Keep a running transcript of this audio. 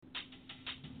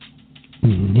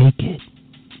naked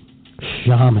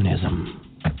shamanism.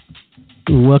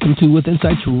 Welcome to With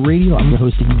Insights Radio. I'm your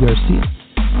host, Iggy Garcia.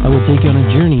 I will take you on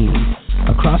a journey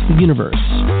across the universe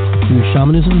through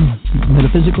shamanism,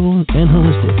 metaphysical, and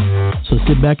holistic. So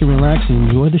sit back and relax and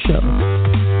enjoy the show.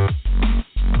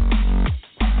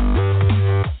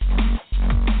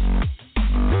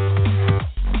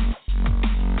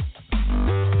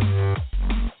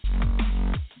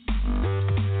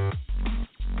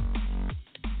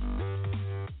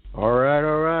 All right.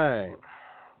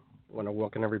 I want to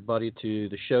welcome everybody to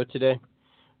the show today.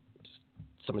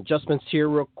 Some adjustments here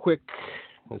real quick.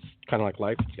 It's kind of like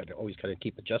life. You got to always kind of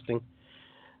keep adjusting.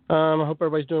 I hope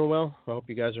everybody's doing well. I hope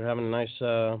you guys are having a nice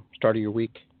start of your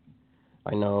week.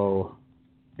 I know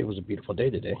it was a beautiful day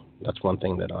today. That's one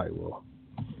thing that I will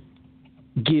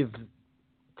give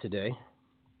today,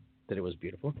 that it was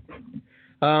beautiful.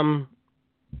 I'm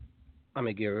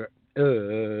Iggy.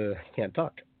 Can't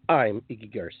talk. I'm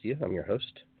Iggy Garcia. I'm your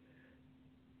host.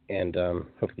 And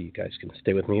hopefully you guys can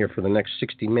stay with me here for the next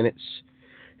 60 minutes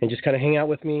and just kind of hang out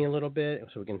with me a little bit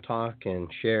so we can talk and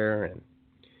share and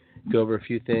go over a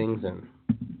few things and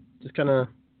just kind of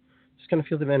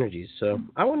feel the energies. So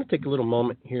I want to take a little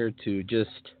moment here to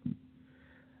just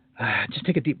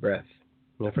take a deep breath.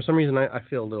 You know, for some reason I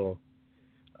feel a little,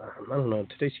 I don't know,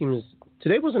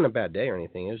 today wasn't a bad day or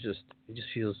anything. It just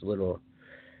feels a little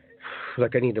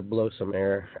like I need to blow some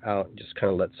air out, just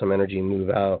kind of let some energy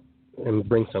move out and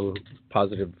bring some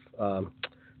positive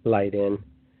light in.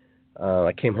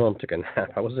 I came home, took a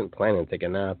nap. I wasn't planning to take a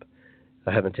nap.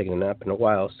 I haven't taken a nap in a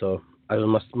while, so I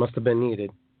must have been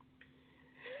needed.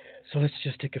 So let's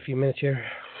just take a few minutes here.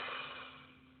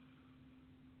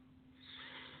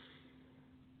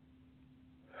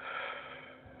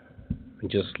 And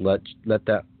just let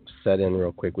that set in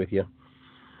real quick with you.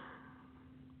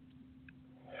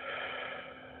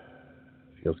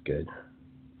 Feels good.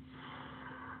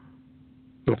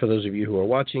 And for those of you who are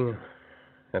watching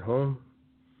at home,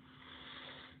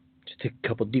 just take a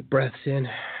couple deep breaths in.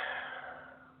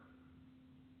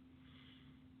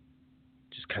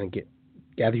 Just kind of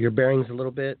gather your bearings a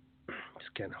little bit.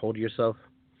 Just kind of hold yourself.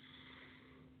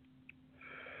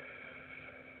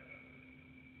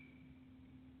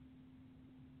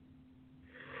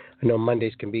 I know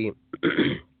Mondays can be,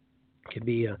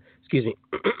 excuse me,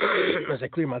 as I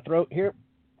clear my throat here.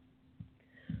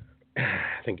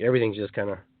 I think everything's just kind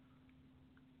of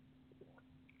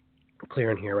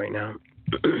clearing here right now.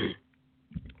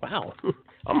 Wow.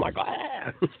 Oh my God.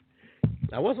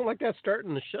 I wasn't like that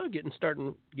starting the show, getting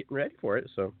ready for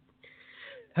it. So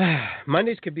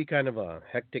Mondays could be kind of a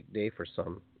hectic day for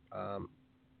some.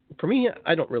 For me,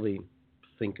 I don't really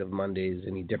think of Mondays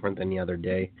any different than the other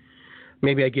day.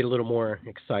 Maybe I get a little more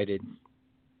excited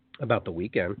about the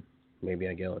weekend. Maybe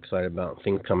I get excited about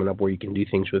things coming up where you can do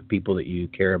things with people that you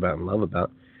care about and love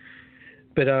about.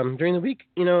 But during the week,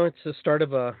 you know, it's the start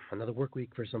of another work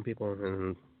week for some people,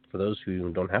 and for those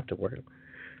who don't have to work,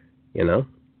 you know.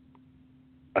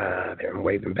 There, I'm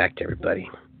waving back to everybody.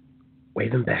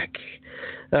 Waving back.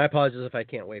 I apologize if I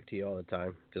can't wave to you all the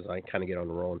time, because I kind of get on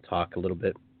the roll and talk a little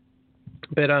bit.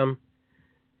 But I'm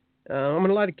going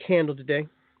to light a candle today.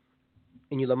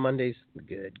 And you love Mondays?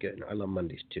 Good. I love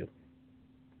Mondays too.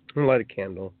 I'm going to light a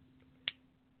candle.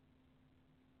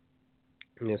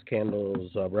 And this candle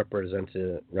represents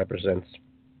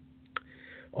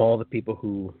all the people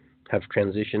who have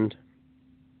transitioned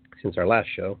since our last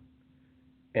show.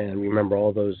 And remember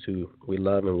all those who we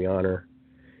love and we honor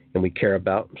and we care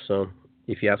about. So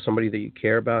if you have somebody that you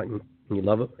care about and you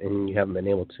love it and you haven't been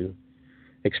able to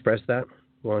express that,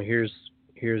 well, here's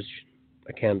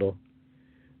a candle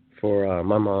for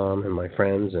my mom and my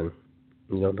friends and,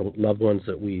 you know, the loved ones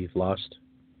that we've lost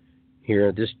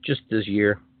here this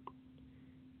year.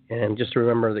 And just to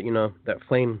remember that, you know, that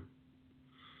flame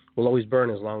will always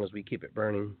burn as long as we keep it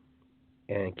burning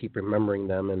and keep remembering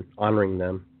them and honoring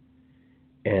them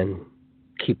and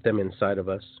keep them inside of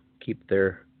us, keep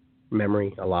their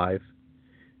memory alive.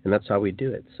 And that's how we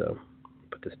do it. So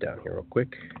put this down here real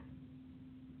quick.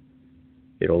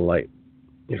 It'll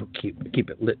keep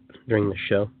it lit during the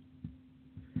show.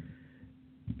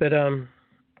 But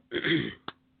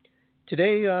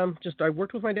today, I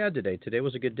worked with my dad today. Today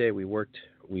was a good day. We were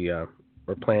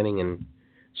planning and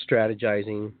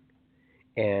strategizing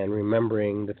and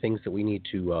remembering the things that we need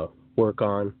to work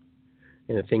on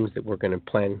and the things that we're going to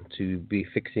plan to be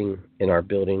fixing in our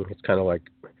building. It's kind of like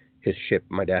his ship.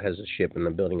 My dad has a ship, and the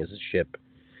building is a ship,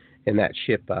 and that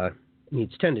ship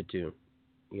needs tended to,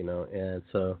 you know. And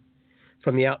so,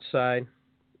 from the outside,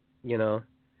 you know,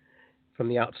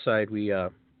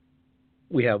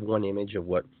 we have one image of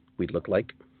what we'd look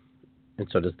like, and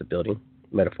so does the building.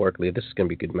 metaphorically. This is going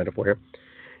to be a good metaphor here.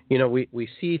 You know, we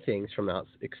see things from the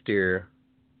exterior,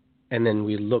 and then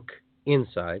we look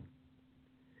inside,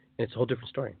 and it's a whole different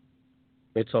story.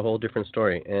 It's a whole different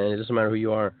story, and it doesn't matter who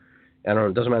you are. I don't know.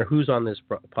 It doesn't matter who's on this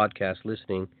podcast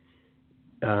listening.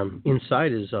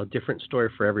 Inside is a different story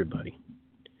for everybody.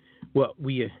 What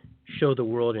we show the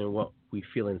world and what we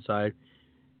feel inside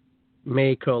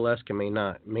may coalesce and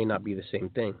may not be the same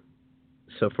thing.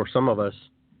 So for some of us,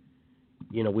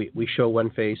 you know, we show one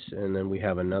face and then we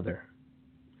have another.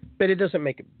 But it doesn't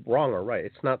make it wrong or right.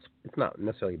 It's not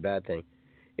necessarily a bad thing.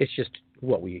 It's just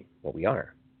what we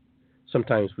are.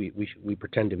 Sometimes we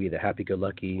pretend to be the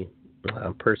happy-go-lucky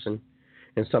person,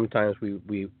 and sometimes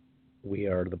we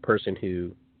are the person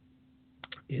who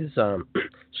is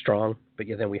strong, but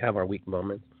then we have our weak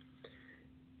moments.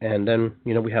 And then,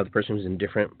 you know, we have the person who's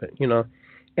indifferent. But, you know,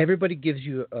 everybody gives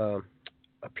you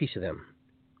a piece of them,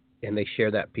 and they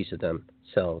share that piece of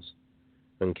themselves,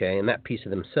 okay? And that piece of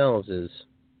themselves is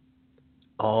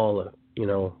all, you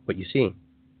know, what you see.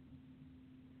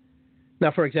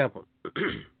 Now, for example,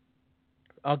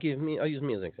 I'll use me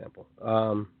as an example.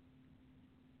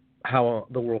 How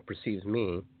the world perceives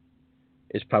me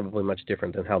is probably much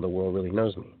different than how the world really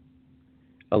knows me.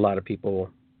 A lot of people,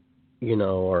 you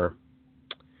know,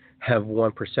 have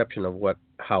one perception of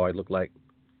how I look like,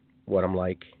 what I'm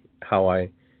like, how I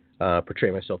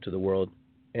portray myself to the world,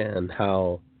 and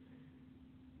how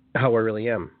I really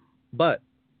am. But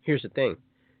here's the thing.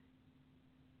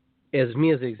 As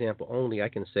me as an example only, I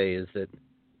can say is that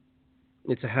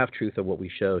it's a half-truth of what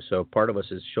we show. So part of us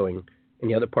is showing,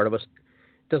 and the other part of us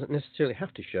doesn't necessarily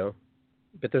have to show.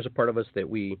 But there's a part of us that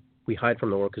we hide from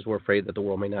the world because we're afraid that the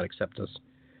world may not accept us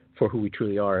for who we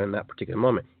truly are in that particular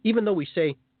moment. Even though we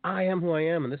say, I am who I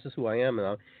am, and this is who I am,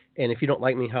 and if you don't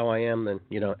like me how I am, then,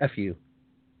 you know, F you.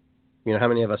 You know, how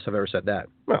many of us have ever said that?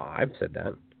 Well, I've said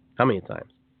that. How many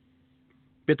times?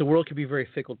 But the world could be a very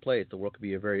fickle place. The world could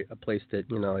be a place that,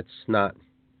 you know, it's not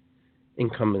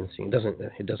incumbency.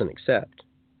 It doesn't accept.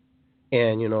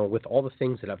 And, you know, with all the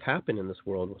things that have happened in this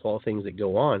world, with all the things that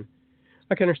go on,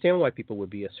 I can understand why people would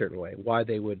be a certain way, why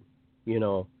they would, you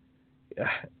know,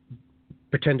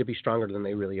 pretend to be stronger than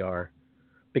they really are.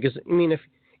 Because, I mean,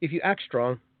 if you act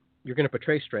strong, you're going to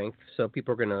portray strength, so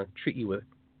people are going to treat you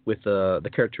with the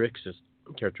characteristics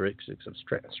of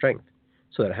strength.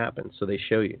 So that happens. So they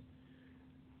show you.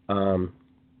 But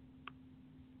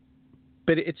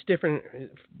it's different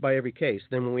by every case.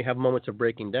 Then when we have moments of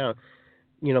breaking down,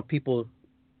 you know, people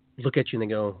look at you and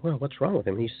they go, well, what's wrong with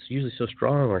him? He's usually so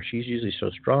strong, or she's usually so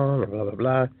strong, or blah, blah,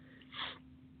 blah.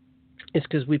 It's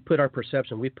because we put our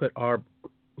perception, we put our,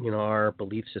 you know, our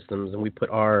belief systems, and we put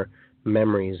our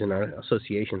memories and our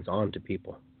associations onto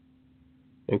people.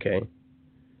 Okay?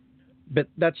 But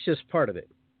that's just part of it.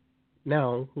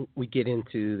 Now we get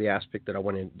into the aspect that I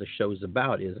wanted the show's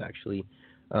about is actually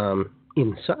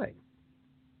inside.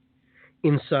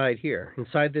 Inside here,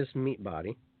 inside this meat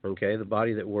body, okay, the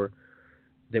body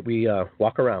that we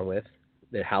walk around with,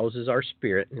 that houses our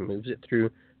spirit and moves it through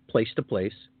place to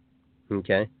place,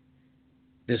 okay?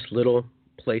 This little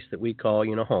place that we call,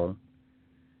 you know, home,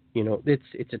 you know,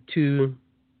 it's a two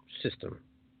system,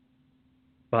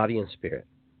 body and spirit.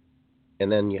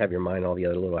 And then you have your mind, all the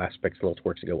other little aspects and little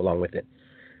twerks that go along with it.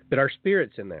 But our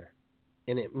spirit's in there,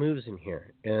 and it moves in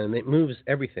here, and it moves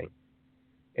everything.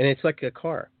 And it's like a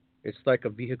car. It's like a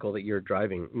vehicle that you're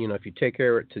driving. You know, if you take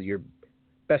care of it to your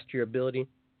best of your ability,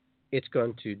 it's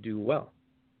going to do well.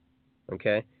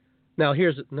 Okay? Now,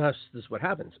 this is what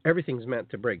happens. Everything's meant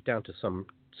to break down to some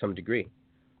degree.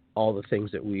 All the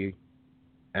things that we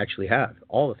actually have,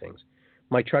 all the things.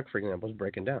 My truck, for example, is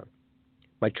breaking down.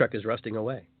 My truck is rusting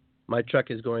away. My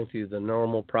truck is going through the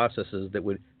normal processes that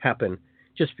would happen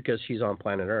just because she's on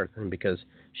planet Earth and because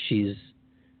she's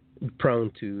prone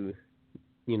to,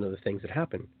 you know, the things that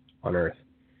happen on Earth.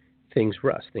 Things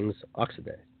rust, things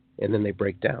oxidize, and then they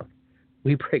break down.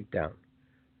 We break down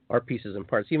our pieces and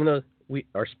parts. Even though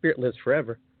our spirit lives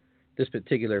forever, this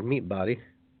particular meat body,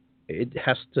 it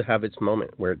has to have its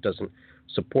moment where it doesn't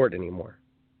support anymore.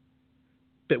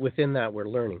 But within that, we're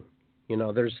learning. You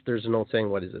know, there's an old saying,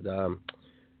 what is it?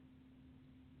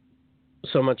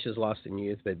 So much is lost in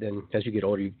youth, but then as you get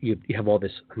older, you have all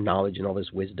this knowledge and all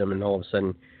this wisdom, and all of a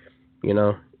sudden, you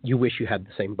know, you wish you had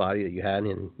the same body that you had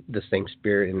and the same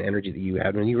spirit and energy that you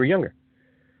had when you were younger.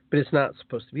 But it's not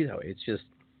supposed to be that way.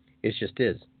 It just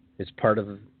is. It's part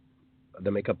of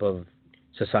the makeup of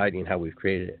society and how we've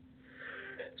created it.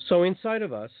 So inside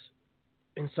of us,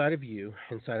 inside of you,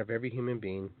 inside of every human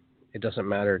being, it doesn't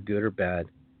matter good or bad,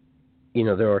 you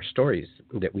know, there are stories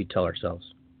that we tell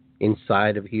ourselves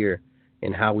inside of here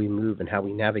and how we move and how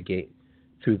we navigate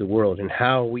through the world and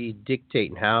how we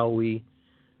dictate and how we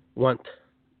want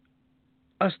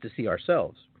us to see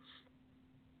ourselves.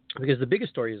 Because the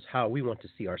biggest story is how we want to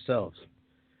see ourselves.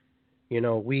 You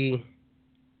know, we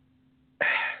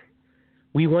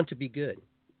want to be good.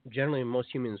 Generally, most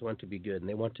humans want to be good, and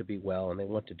they want to be well, and they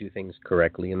want to do things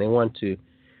correctly, and they want to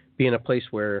be in a place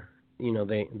where, you know,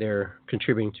 they're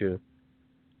contributing to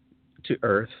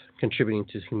Earth, contributing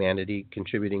to humanity,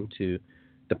 contributing to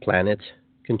the planet,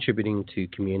 contributing to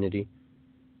community.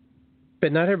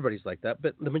 But not everybody's like that.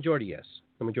 But the majority, yes.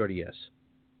 The majority, yes.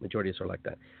 Majorities are like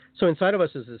that. So inside of us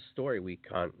is this story we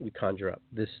conjure up,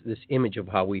 this image of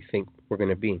how we think we're going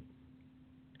to be,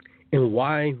 and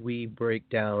why we break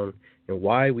down, and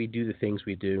why we do the things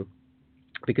we do,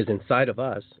 because inside of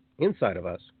us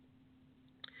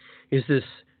is this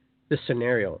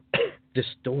scenario, this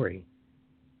story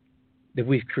that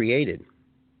we've created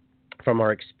from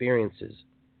our experiences,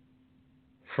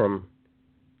 from,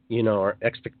 you know, our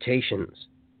expectations,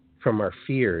 from our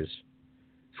fears,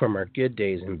 from our good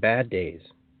days and bad days.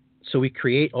 So we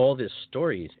create all these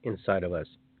stories inside of us.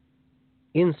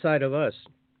 Inside of us,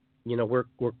 you know,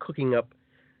 we're cooking up,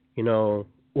 you know,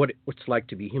 what it's like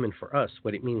to be human for us,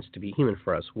 what it means to be human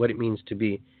for us, what it means to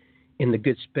be in the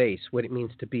good space, what it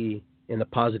means to be in the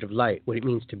positive light, what it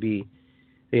means to be,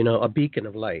 you know, a beacon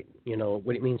of light, you know,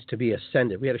 what it means to be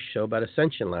ascended. We had a show about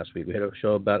ascension last week. We had a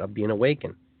show about being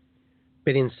awakened.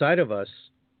 But inside of us,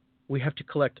 we have to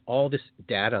collect all this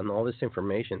data and all this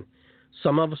information.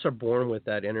 Some of us are born with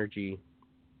that energy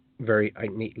very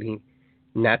innately,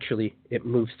 naturally. It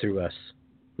moves through us.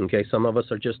 Okay, some of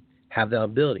us are just have that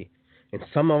ability, and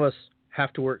some of us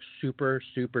have to work super,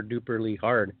 super duperly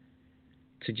hard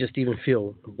to just even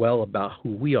feel well about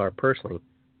who we are personally,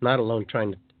 not alone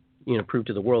trying to, you know, prove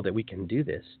to the world that we can do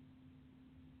this.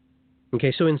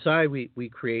 Okay, so inside we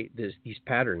create these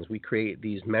patterns, we create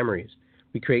these memories,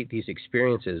 we create these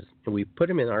experiences, and we put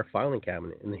them in our filing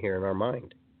cabinet here in our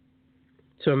mind.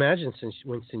 So imagine since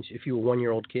if you were a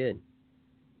 1-year-old kid,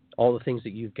 all the things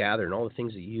that you've gathered and all the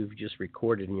things that you've just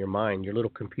recorded in your mind, your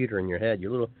little computer in your head,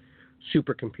 your little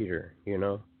supercomputer, you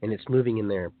know, and it's moving in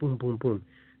there, boom, boom, boom,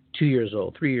 2 years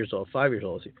old, 3 years old, 5 years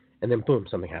old, and then boom,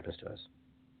 something happens to us.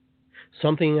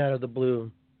 Something out of the blue,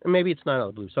 and maybe it's not out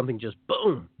of the blue, something just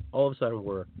boom, all of a sudden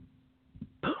we're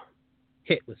boom,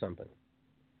 hit with something.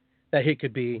 That hit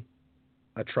could be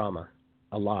a trauma,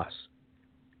 a loss,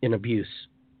 an abuse.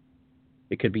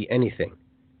 It could be anything.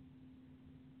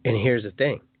 And here's the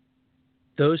thing.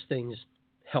 Those things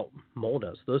help mold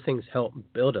us. Those things help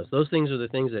build us. Those things are the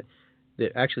things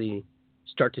that actually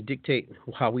start to dictate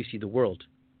how we see the world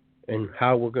and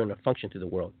how we're going to function through the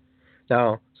world.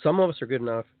 Now, some of us are good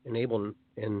enough and able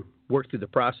and work through the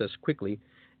process quickly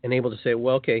and able to say,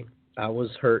 well, okay, I was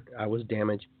hurt, I was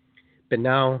damaged. But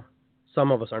now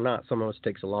some of us are not. Some of us it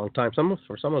takes a long time.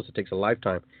 For some of us it takes a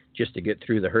lifetime just to get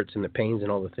through the hurts and the pains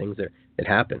and all the things that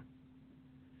happen.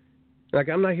 Like,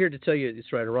 I'm not here to tell you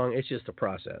it's right or wrong. It's just a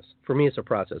process. For me, it's a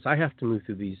process. I have to move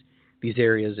through these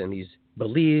areas and these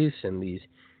beliefs and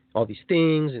all these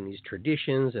things and these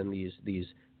traditions and these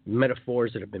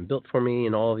metaphors that have been built for me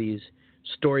and all these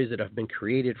stories that have been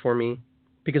created for me,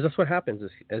 because that's what happens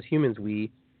as humans.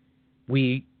 We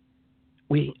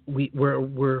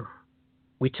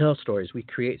tell stories, we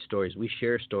create stories, we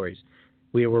share stories.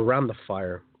 We were around the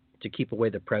fire to keep away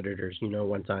the predators, you know,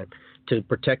 one time, to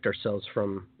protect ourselves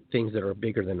from things that are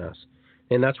bigger than us.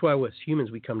 And that's why as humans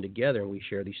we come together and we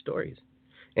share these stories.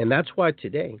 And that's why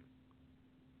today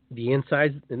the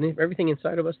inside and everything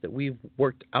inside of us that we've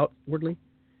worked outwardly,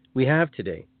 we have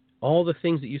today. All the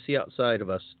things that you see outside of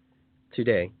us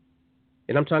today,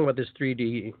 and I'm talking about this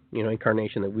 3D, you know,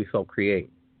 incarnation that we've helped create.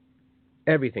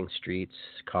 Everything, streets,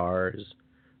 cars,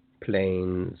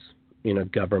 planes, you know,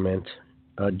 government,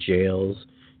 jails,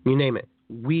 you name it.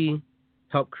 We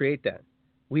helped create that.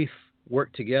 We've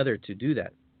worked together to do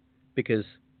that because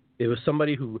it was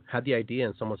somebody who had the idea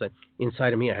and someone said,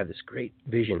 inside of me I have this great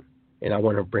vision and I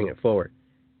want to bring it forward.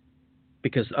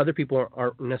 Because other people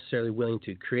aren't necessarily willing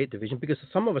to create the vision, because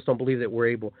some of us don't believe that we're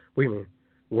even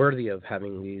worthy of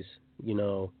having these, you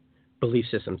know, belief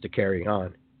systems to carry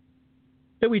on.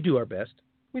 But we do our best.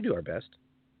 We do our best.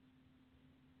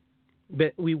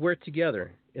 But we work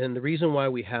together. And the reason why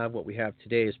we have what we have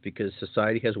today is because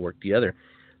society has worked together.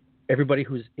 Everybody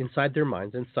who's inside their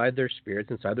minds, inside their spirits,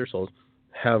 inside their souls,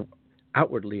 have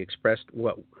outwardly expressed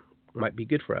what might be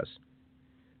good for us.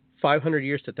 500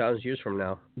 years to 1,000 years from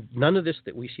now, none of this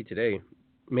that we see today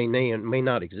may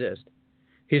not exist.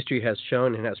 History has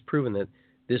shown and has proven that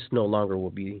this no longer will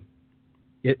be,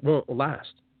 it won't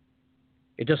last.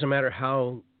 It doesn't matter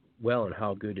how well and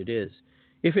how good it is.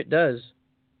 If it does,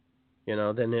 you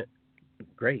know, then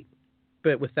great.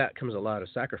 But with that comes a lot of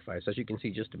sacrifice. As you can see,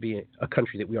 just to be a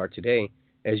country that we are today,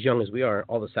 as young as we are,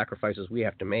 all the sacrifices we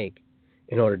have to make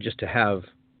in order just to have,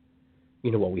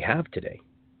 what we have today.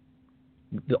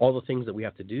 All the things that we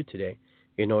have to do today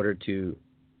in order to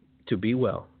be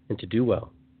well and to do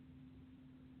well.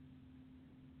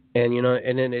 And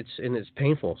and then it's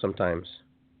painful sometimes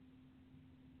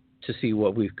to see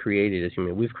what we've created as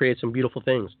humans. We've created some beautiful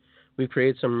things. We've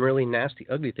created some really nasty,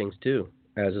 ugly things too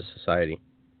as a society.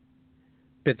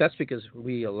 But that's because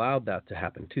we allowed that to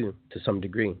happen too, to some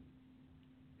degree,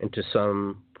 and to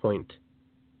some point.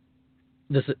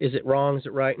 Is it wrong? Is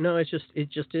it right? No, it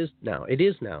just is now. It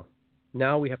is now.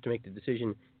 Now we have to make the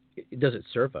decision. Does it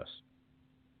serve us?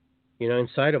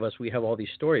 Inside of us we have all these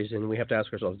stories, and we have to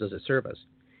ask ourselves, does it serve us?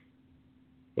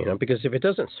 Because if it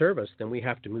doesn't serve us, then we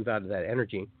have to move out of that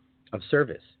energy of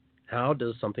service. How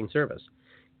does something serve us?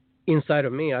 Inside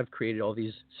of me, I've created all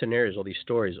these scenarios, all these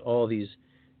stories, all these,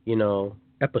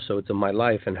 episodes of my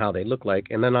life and how they look like.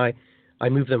 And then I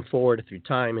move them forward through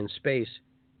time and space,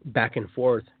 back and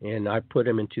forth, and I put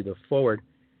them into the forward,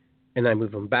 and I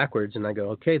move them backwards, and I go,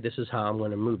 okay, this is how I'm going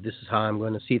to move. This is how I'm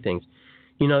going to see things.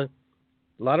 A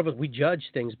lot of us, we judge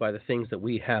things by the things that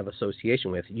we have association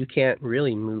with. You can't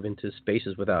really move into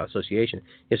spaces without association.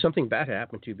 If something bad had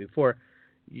happened to you before,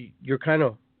 you're kind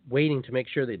of waiting to make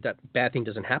sure that that bad thing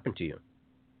doesn't happen to you.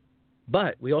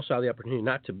 But we also have the opportunity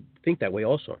not to think that way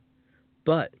also.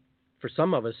 But for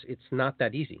some of us, it's not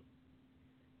that easy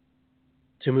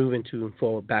to move into and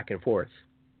forward, back and forth.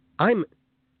 I'm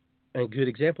a good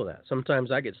example of that.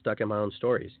 Sometimes I get stuck in my own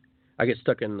stories. I get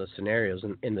stuck in the scenarios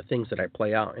and in the things that I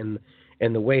play out and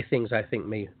the way things I think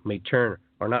may turn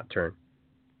or not turn.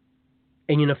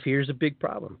 And, fear is a big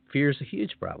problem. Fear is a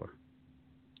huge problem.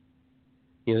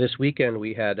 This weekend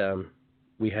we had a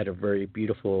very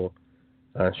beautiful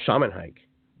shaman hike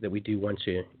that we do once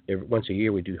a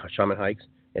year. We do shaman hikes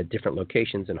at different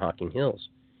locations in Hocking Hills,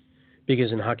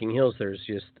 because in Hocking Hills there's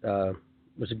just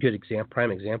was a good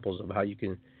prime examples of how you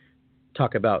can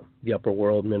talk about the upper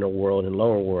world, middle world, and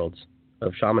lower worlds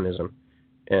of shamanism,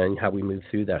 and how we move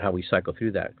through that, how we cycle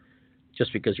through that.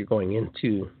 Just because you're going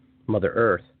into Mother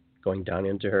Earth, going down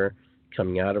into her,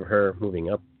 coming out of her,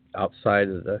 moving up outside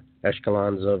of the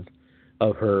echelons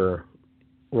of her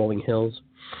rolling hills.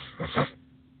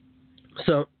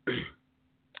 So,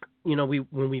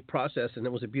 when we processed, and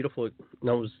it was a beautiful.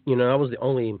 I was the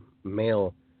only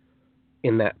male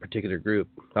in that particular group.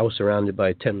 I was surrounded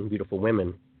by 10 beautiful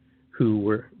women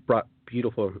who brought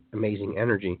beautiful, amazing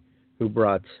energy, who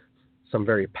brought some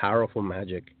very powerful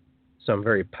magic, some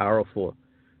very powerful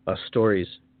stories,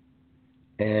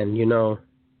 and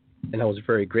and I was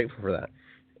very grateful for that.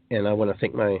 And I want to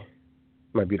thank my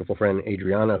beautiful friend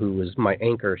Adriana, who was my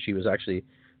anchor. She was actually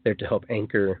there to help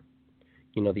anchor,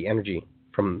 the energy.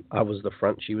 I was the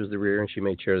front, she was the rear, and she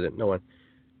made sure that no one,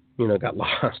 got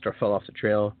lost or fell off the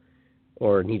trail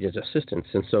or needed assistance.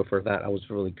 And so for that, I was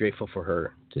really grateful for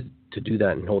her to do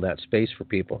that and hold that space for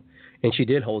people. And she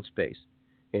did hold space.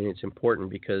 And it's important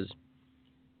because,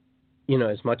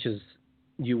 as much as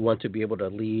you want to be able to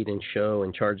lead and show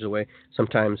and charge the way,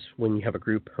 sometimes when you have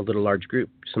a little large group,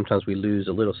 sometimes we lose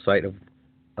a little sight of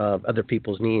other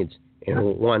people's needs and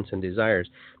wants and desires.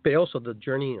 But also the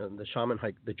journey of the shaman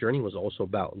hike, the journey was also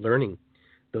about learning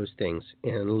those things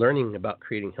and learning about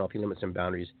creating healthy limits and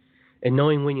boundaries and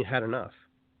knowing when you had enough.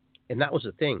 And that was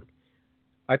the thing.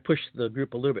 I pushed the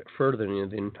group a little bit further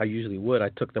than I usually would. I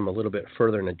took them a little bit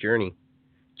further in a journey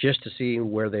just to see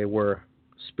where they were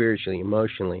spiritually,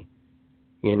 emotionally,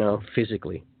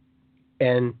 physically.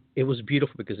 And it was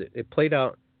beautiful because it played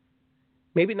out,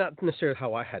 maybe not necessarily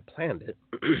how I had planned it,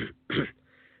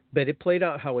 but it played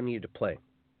out how it needed to play.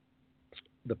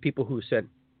 The people who said,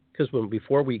 because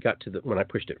when I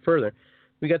pushed it further,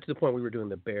 we got to the point we were doing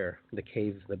the bear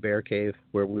cave,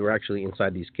 where we were actually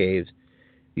inside these caves,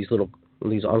 these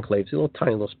enclaves, these little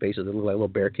tiny little spaces, that look like little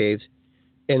bear caves.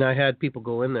 And I had people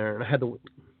go in there, and I had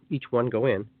each one go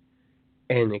in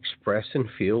and express and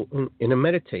feel in a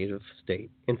meditative state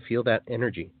and feel that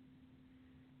energy.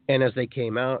 And as they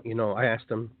came out, I asked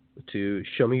them to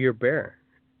show me your bear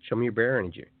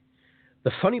energy.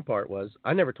 The funny part was,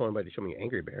 I never told anybody to show me an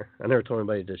angry bear. I never told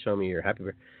anybody to show me your happy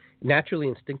bear. Naturally,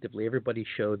 instinctively, everybody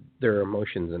showed their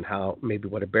emotions and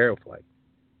what a bear looked like.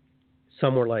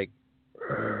 Some were like,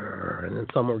 and then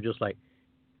some were just like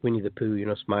Winnie the Pooh,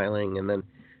 smiling, and then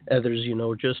others,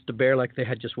 just a bear like they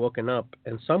had just woken up,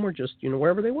 and some were just,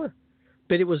 wherever they were.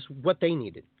 But it was what they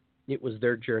needed. It was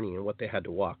their journey and what they had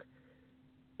to walk.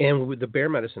 And with the bear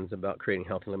medicine is about creating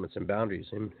healthy limits and boundaries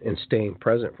and staying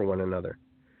present for one another.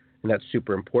 And that's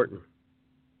super important.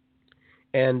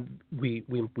 And we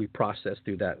processed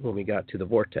through that when we got to the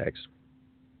vortex.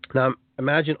 Now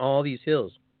imagine all these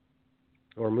hills.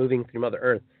 We're moving through Mother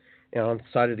Earth, and on the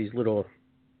side of these little,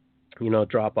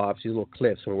 drop offs, these little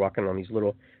cliffs, and we're walking on these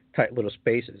little tight little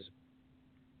spaces.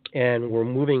 And we're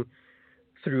moving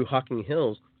through Hocking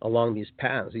Hills along these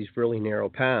paths, these really narrow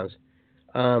paths.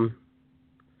 I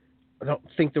don't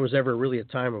think there was ever really a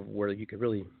time of where you could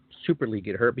really superly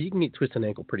get hurt, but you can get twisted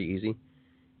ankle pretty easy.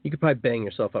 You could probably bang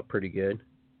yourself up pretty good.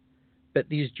 But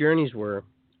these journeys were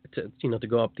to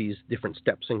go up these different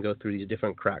steps and go through these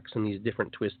different cracks and these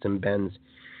different twists and bends,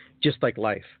 just like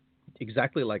life,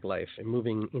 exactly like life, and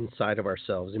moving inside of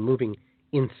ourselves and moving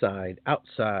inside,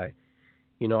 outside.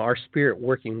 Our spirit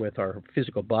working with our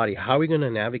physical body. How are we going to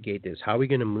navigate this? How are we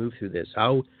going to move through this?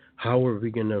 How are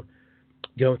we going to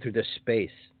go through this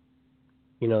space?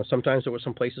 Sometimes there were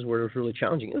some places where it was really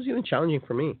challenging. It was even challenging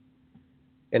for me.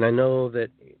 And I know that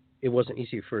it wasn't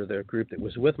easy for the group that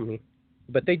was with me,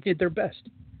 but they did their best.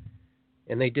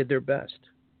 And they did their best.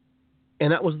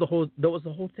 And that was the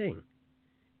whole thing.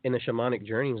 In the shamanic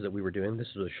journeys that we were doing, this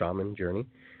was a shaman journey,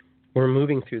 we're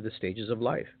moving through the stages of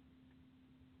life.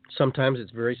 Sometimes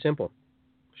it's very simple,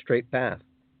 straight path.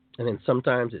 And then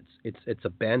sometimes it's a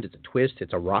bend, it's a twist,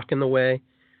 it's a rock in the way,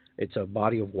 it's a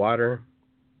body of water.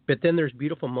 But then there's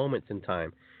beautiful moments in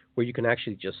time where you can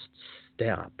actually just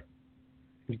stop.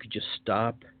 You could just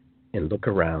stop and look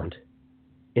around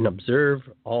and observe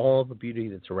all the beauty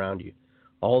that's around you,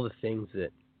 all the things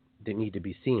that need to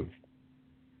be seen.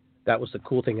 That was the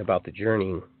cool thing about the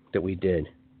journey that we did.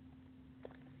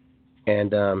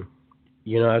 And,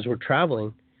 as we're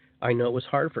traveling, I know it was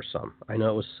hard for some. I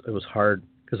know it was hard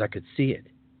because I could see it.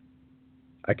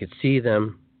 I could see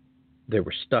them. They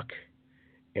were stuck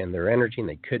in their energy, and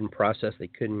they couldn't process. They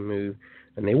couldn't move.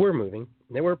 And they were moving.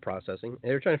 And they were processing. And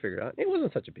they were trying to figure it out. It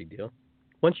wasn't such a big deal.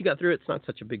 Once you got through it, it's not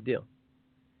such a big deal.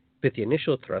 But the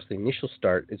initial thrust, the initial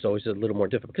start, it's always a little more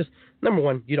difficult. Because, number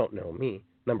one, you don't know me.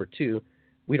 Number two,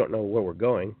 we don't know where we're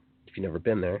going if you've never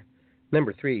been there.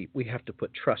 Number three, we have to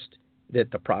put trust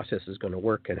that the process is going to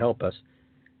work and help us.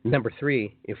 Number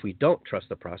three, if we don't trust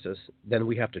the process, then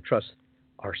we have to trust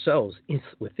ourselves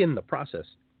within the process.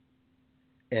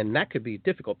 And that could be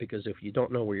difficult because if you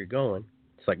don't know where you're going,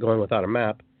 it's like going without a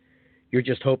map. You're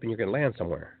just hoping you're going to land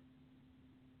somewhere.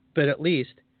 But at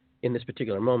least in this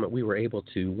particular moment, we were able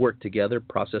to work together,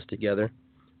 process together,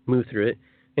 move through it.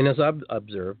 And as I've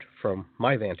observed from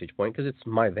my vantage point, because it's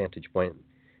my vantage point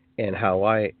and how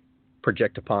I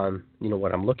project upon,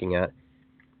 what I'm looking at,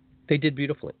 they did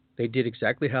beautifully. They did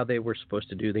exactly how they were supposed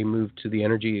to do. They moved to the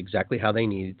energy exactly how they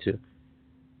needed to.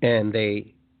 And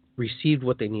they received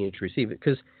what they needed to receive it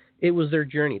because it was their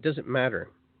journey. It doesn't matter.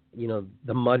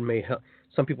 The mud may help.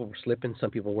 Some people were slipping, some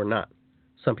people were not.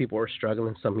 Some people were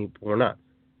struggling, some people were not.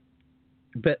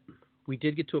 But we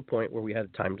did get to a point where we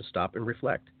had time to stop and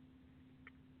reflect.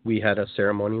 We had a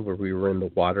ceremony where we were in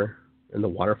the water, in the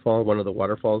waterfall, one of the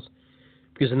waterfalls.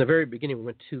 Because in the very beginning, we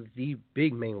went to the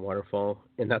big main waterfall,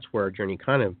 and that's where our journey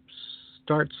kind of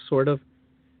starts, sort of.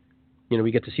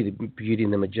 We get to see the beauty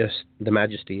and the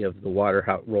majesty of the water,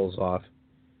 how it rolls off.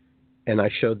 And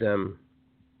I showed them,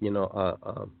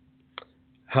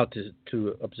 how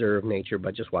to observe nature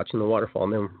by just watching the waterfall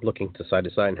and then looking to side,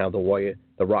 and how the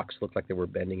rocks looked like they were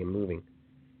bending and moving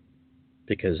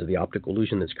because of the optical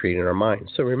illusion that's created in our mind.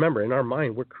 So remember, in our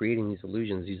mind, we're creating these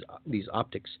illusions, these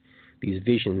optics, these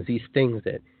visions, these things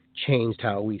that changed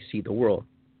how we see the world.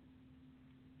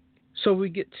 So we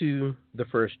get to the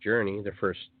first journey. The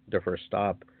first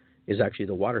stop is actually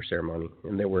the water ceremony,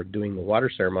 and they were doing the water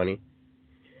ceremony.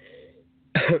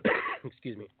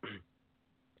 Excuse me.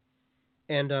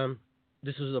 And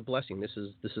this is a blessing. This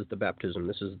is the baptism.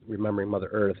 This is remembering Mother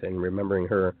Earth and remembering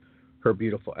her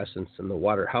beautiful essence in the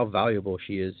water, how valuable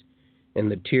she is,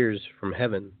 and the tears from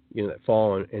heaven, that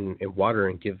fall in water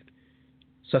and give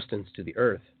sustenance to the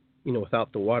earth.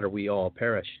 Without the water, we all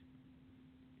perish.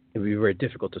 It would be very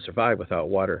difficult to survive without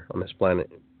water on this planet,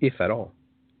 if at all.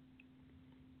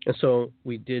 And so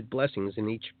we did blessings, and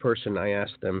each person I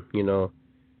asked them,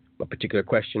 a particular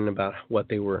question about what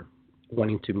they were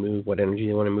wanting to move, what energy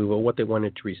they want to move, or what they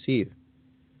wanted to receive.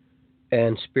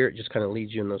 And Spirit just kind of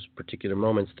leads you in those particular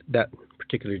moments. That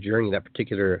particular journey, that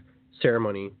particular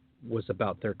ceremony was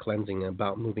about their cleansing,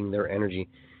 about moving their energy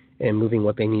and moving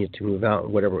what they needed to move out,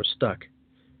 whatever was stuck.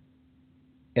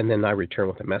 And then I returned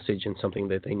with a message and something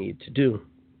that they needed to do.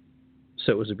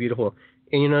 So it was a beautiful,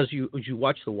 and as you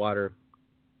watch the water,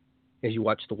 as you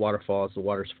watch the waterfall, as the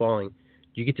water's falling,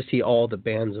 you get to see all the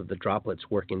bands of the droplets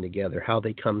working together, how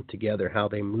they come together, how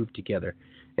they move together,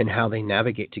 and how they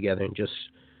navigate together, and just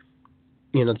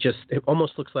just it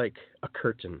almost looks like a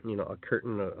curtain,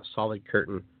 a solid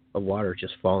curtain of water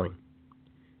just falling.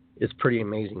 It's pretty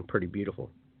amazing, pretty beautiful.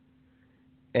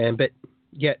 But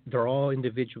yet they're all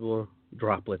individual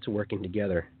droplets working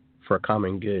together for a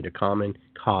common good, a common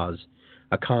cause,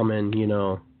 a common,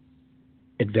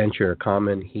 adventure, a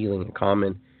common healing, a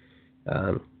common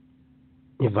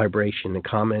vibration, a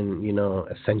common,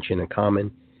 ascension, a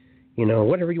common,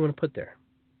 whatever you want to put there.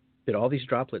 That all these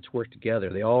droplets work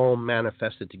together. They all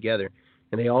manifested together,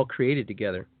 and they all created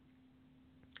together,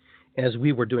 as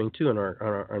we were doing too in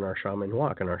our shaman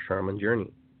walk, in our shaman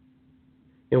journey.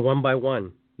 And one by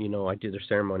one, I did the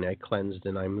ceremony. I cleansed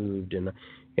and I moved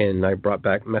and I brought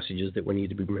back messages that were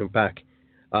needed to be moved back.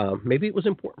 Maybe it was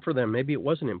important for them. Maybe it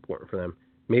wasn't important for them.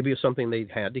 Maybe it was something they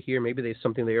had to hear. Maybe it's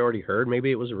something they already heard.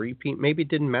 Maybe it was a repeat. Maybe it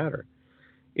didn't matter.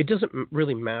 It doesn't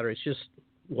really matter. It's just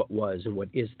what was and what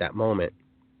is that moment.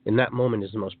 And that moment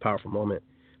is the most powerful moment.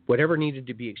 Whatever needed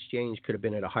to be exchanged could have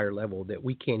been at a higher level that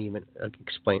we can't even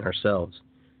explain ourselves.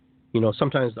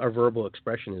 Sometimes our verbal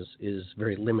expression is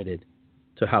very limited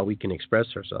to how we can express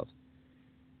ourselves.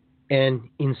 And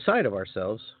inside of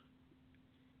ourselves,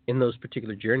 in those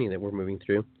particular journey that we're moving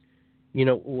through,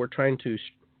 we're trying to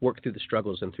work through the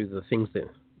struggles and through the things that,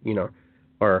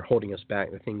 are holding us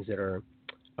back, the things that are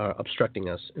obstructing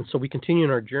us. And so we continue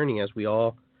in our journey as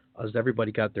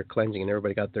everybody got their cleansing and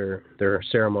everybody got their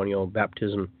ceremonial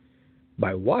baptism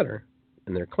by water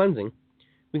and their cleansing.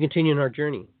 We continue in our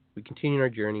journey.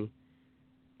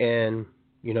 And,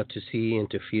 to see and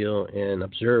to feel and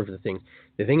observe the things.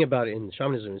 The thing about it in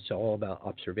shamanism, it's all about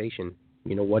observation.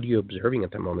 What are you observing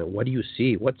at that moment? What do you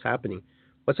see? What's happening?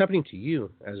 What's happening to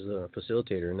you as the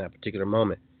facilitator in that particular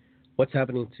moment? What's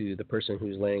happening to the person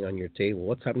who's laying on your table?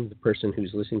 What's happening to the person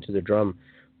who's listening to the drum?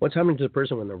 What's happening to the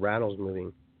person when the rattle's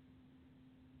moving?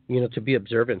 To be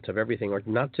observant of everything or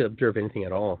not to observe anything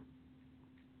at all.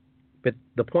 But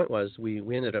the point was we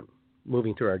ended up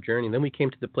moving through our journey. And then we came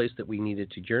to the place that we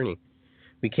needed to journey.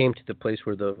 We came to the place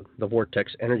where the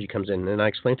vortex energy comes in. And I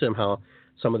explained to them how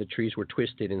some of the trees were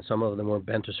twisted and some of them were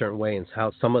bent a certain way and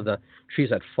how some of the trees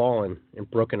had fallen and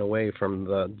broken away from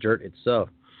the dirt itself.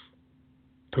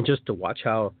 And just to watch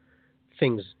how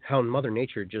Mother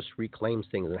Nature just reclaims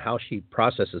things and how she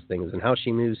processes things and how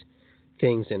she moves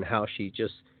things and how she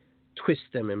just twists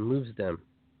them and moves them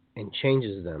and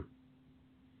changes them.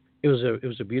 It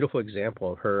was a beautiful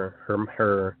example of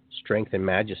her strength and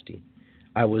majesty.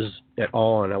 I was at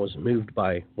awe and I was moved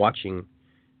by watching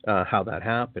how that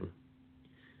happened.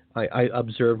 I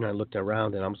observed and I looked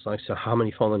around and I was like, so how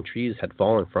many fallen trees had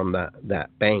fallen from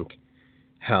that bank?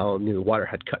 How the water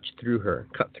had cut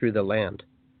through the land.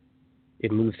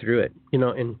 It moved through it.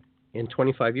 In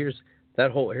 25 years,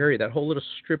 that whole area, that whole little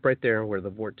strip right there where the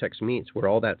vortex meets, where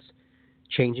all that's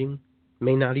changing,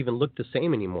 may not even look the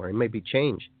same anymore. It may be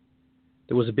changed.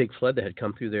 There was a big flood that had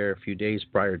come through there a few days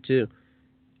prior to.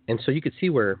 And so you could see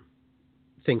where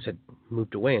things had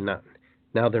moved away and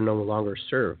now they're no longer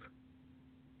served.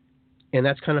 And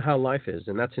that's kind of how life is.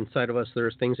 And that's inside of us.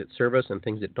 There's things that serve us and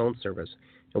things that don't serve us.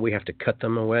 And we have to cut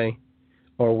them away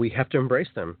or we have to embrace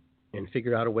them and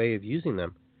figure out a way of using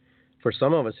them. For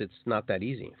some of us, it's not that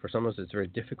easy. For some of us, it's very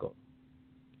difficult.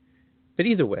 But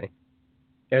either way,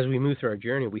 as we moved through our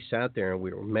journey, we sat there and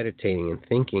we were meditating and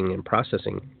thinking and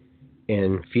processing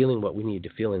and feeling what we needed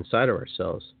to feel inside of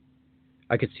ourselves.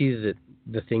 I could see that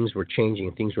the things were changing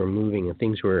and things were moving and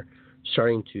things were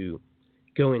starting to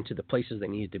go into the places they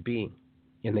needed to be.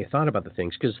 And they thought about the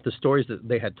things because the stories that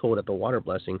they had told at the water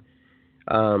blessing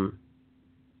were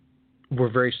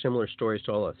very similar stories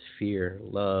to all of us: fear,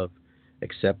 love,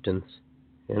 acceptance,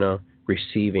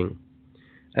 receiving.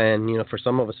 And, for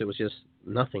some of us, it was just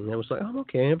nothing. It was like, oh,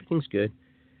 okay, everything's good.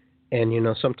 And,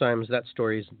 sometimes that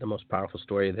story is the most powerful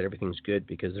story, that everything's good,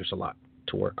 because there's a lot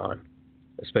to work on,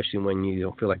 especially when you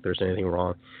don't feel like there's anything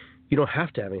wrong. You don't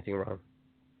have to have anything wrong.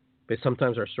 But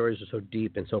sometimes our stories are so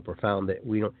deep and so profound that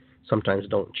we sometimes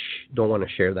don't want to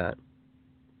share that.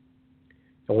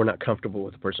 And we're not comfortable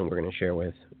with the person we're going to share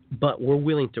with. But we're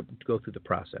willing to go through the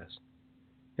process.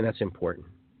 And that's important.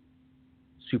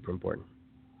 Super important.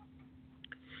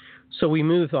 So we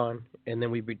moved on, and then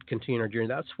we continued our journey.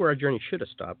 That's where our journey should have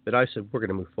stopped. But I said, we're going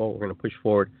to move forward. We're going to push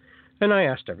forward. And I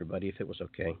asked everybody if it was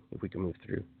okay, if we could move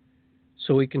through.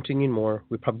 So we continued more.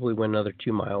 We probably went another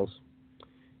 2 miles.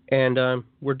 And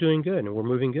we're doing good, and we're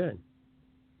moving good.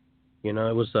 It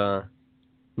was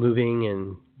moving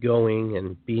and going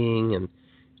and being and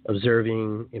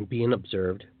observing and being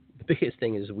observed. The biggest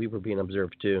thing is we were being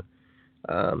observed too.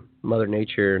 Mother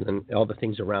Nature and all the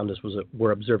things around us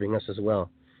were observing us as well.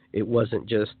 It wasn't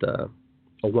just a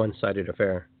one-sided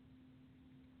affair.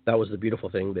 That was the beautiful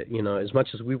thing, that, as much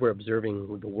as we were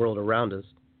observing the world around us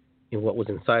and what was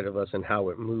inside of us and how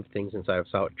it moved things inside of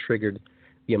us, how it triggered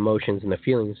the emotions and the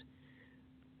feelings,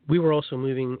 we were also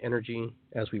moving energy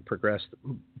as we progressed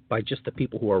by just the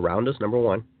people who were around us, number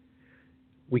one.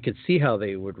 We could see how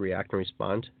they would react and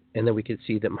respond, and then we could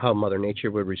see how Mother Nature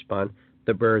would respond,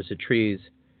 the birds, the trees,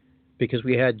 because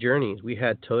we had journeys. We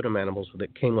had totem animals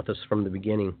that came with us from the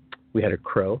beginning. We had a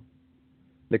crow.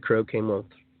 The crow came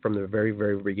from the very,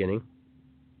 very beginning.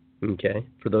 Okay,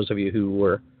 for those of you who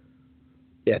were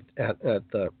at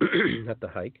the at the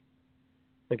hike.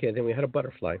 Okay, then we had a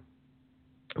butterfly.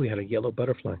 We had a yellow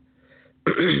butterfly,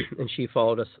 and she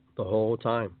followed us the whole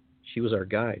time. She was our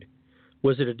guide.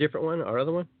 Was it a different one, our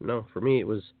other one? No, for me it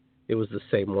was the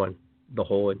same one the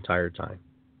whole entire time.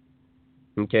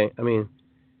 Okay, I mean,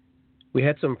 we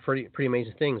had some pretty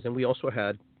amazing things, and we also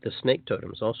had the snake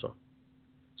totems also.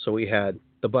 So we had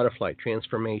the butterfly,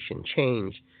 transformation,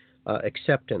 change,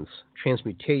 acceptance,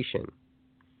 transmutation,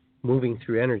 moving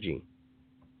through energy,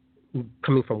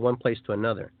 coming from one place to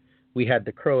another. We had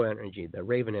the crow energy, the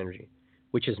raven energy,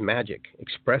 which is magic,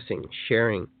 expressing,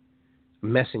 sharing,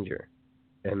 messenger,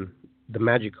 and the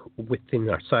magic within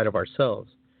our side of ourselves.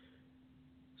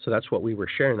 So that's what we were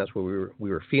sharing. That's what we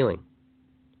were feeling.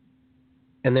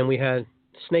 And then we had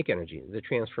snake energy, the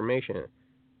transformation,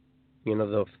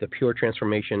 the pure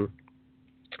transformation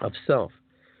of self,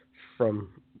 from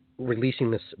releasing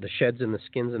the sheds and the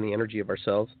skins and the energy of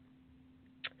ourselves,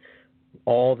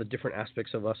 all the different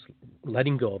aspects of us,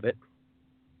 letting go of it,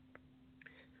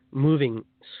 moving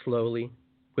slowly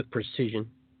with precision,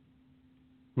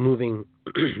 moving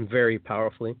very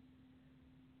powerfully.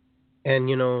 And,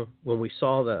 when we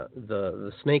saw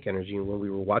the snake energy, when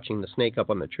we were watching the snake up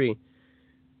on the tree,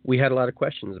 we had a lot of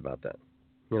questions about that.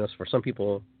 For some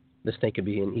people, the snake could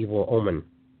be an evil omen.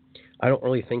 I don't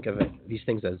really think of these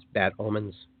things as bad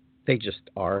omens. They just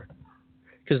are.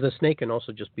 Because the snake can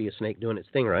also just be a snake doing its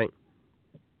thing, right?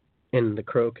 And the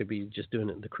crow could be just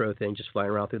doing the crow thing, just flying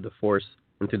around through the forest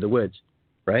and through the woods,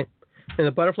 right? And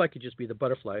the butterfly could just be the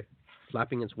butterfly,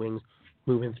 flapping its wings,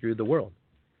 moving through the world.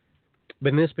 But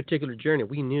in this particular journey,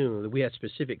 we knew that we had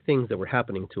specific things that were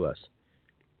happening to us.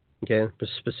 Okay?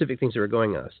 Specific things that were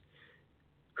going on us.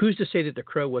 Who's to say that the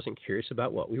crow wasn't curious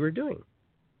about what we were doing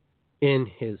in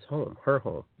his home, her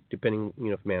home, depending,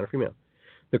 if man or female?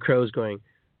 The crow's going,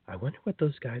 I wonder what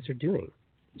those guys are doing.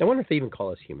 I wonder if they even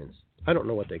call us humans. I don't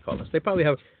know what they call us. They probably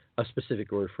have a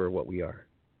specific word for what we are.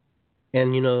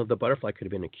 And, the butterfly could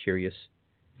have been a curious,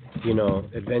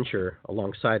 adventure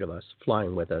alongside of us,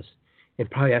 flying with us, and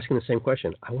probably asking the same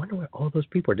question. I wonder what all those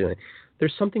people are doing.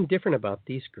 There's something different about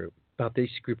this group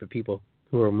of people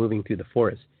who are moving through the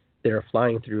forest. That are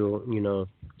flying through,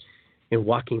 and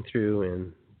walking through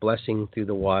and blessing through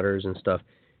the waters and stuff.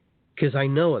 Because I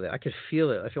know that. I could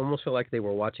feel it. I almost feel like they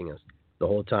were watching us the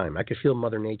whole time. I could feel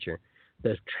Mother Nature,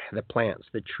 the plants,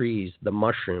 the trees, the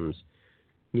mushrooms,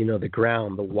 the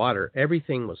ground, the water.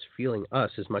 Everything was feeling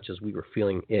us as much as we were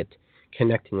feeling it,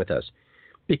 connecting with us.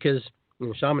 Because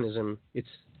in shamanism, it's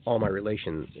all my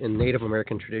relations. In Native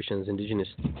American traditions, indigenous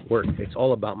work, it's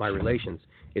all about my relations.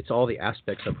 It's all the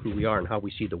aspects of who we are and how we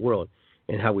see the world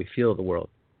and how we feel the world.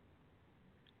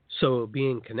 So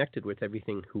being connected with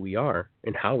everything who we are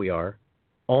and how we are,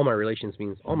 all my relations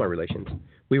means all my relations.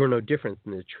 We were no different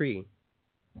than the tree,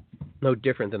 no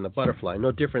different than the butterfly,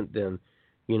 no different than,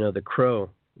 the crow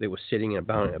that was sitting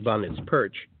about its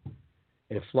perch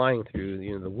and flying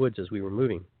through, the woods as we were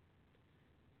moving.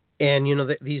 And,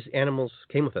 these animals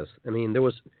came with us. I mean, there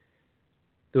was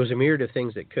a myriad of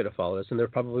things that could have followed us, and there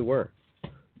probably were.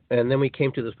 And then we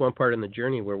came to this one part in the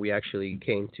journey where we actually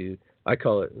came to, I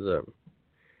call it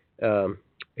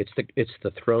it's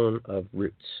the throne of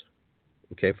roots.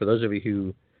 Okay, for those of you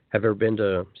who have ever been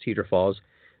to Cedar Falls,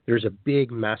 there's a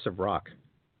big, massive rock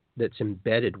that's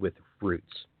embedded with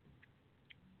roots.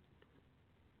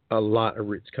 A lot of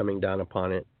roots coming down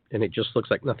upon it, and it just looks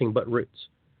like nothing but roots.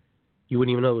 You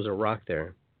wouldn't even know there was a rock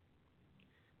there.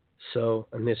 So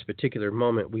in this particular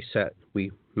moment, we sat,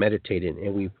 we meditated,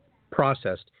 and we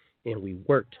processed, and we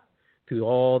worked through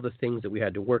all the things that we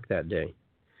had to work that day.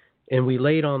 And we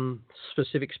laid on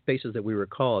specific spaces that we were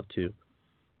called to.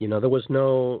 There was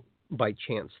no by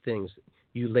chance things.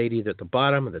 You laid either at the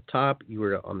bottom or the top. You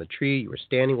were on the tree. You were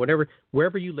standing, whatever.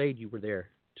 Wherever you laid, you were there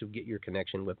to get your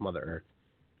connection with Mother Earth.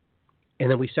 And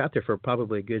then we sat there for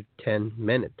probably a good 10,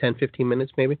 15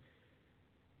 minutes maybe.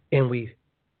 And we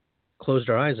closed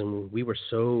our eyes, and we were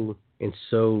so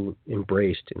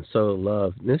embraced and so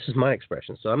loved. And this is my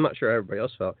expression, so I'm not sure how everybody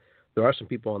else felt. There are some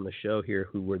people on the show here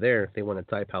who were there. If they want to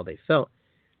type how they felt,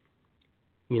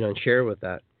 and share with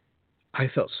that. I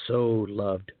felt so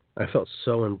loved I felt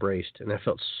so embraced, and I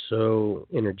felt so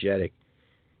energetic,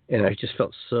 and I just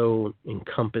felt so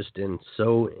encompassed and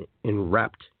so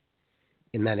enwrapped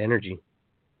in that energy.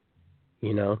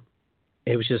 You know,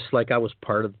 it was just like I was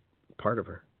part of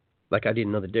her, like I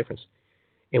didn't know the difference.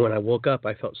 And when I woke up,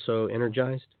 I felt so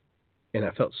energized, and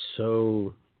I felt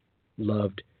so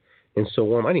loved and so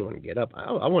warm. I didn't want to get up.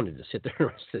 I wanted to sit there the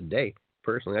rest of the day.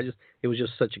 Personally, it was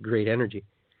just such a great energy.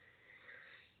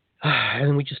 And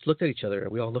then we just looked at each other.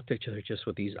 We all looked at each other just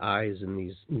with these eyes and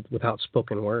these without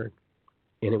spoken word,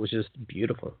 and it was just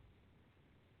beautiful.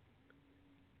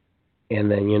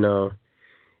 And then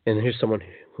and here's someone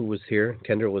who was here.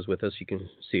 Kendra was with us. You can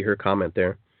see her comment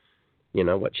there.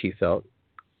 What she felt.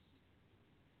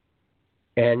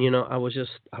 And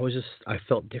I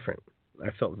felt different.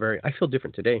 I feel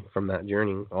different today from that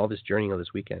journey, all this journey of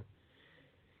this weekend.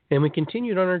 And we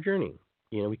continued on our journey.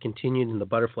 We continued, and the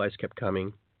butterflies kept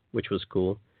coming, which was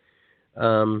cool.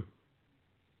 And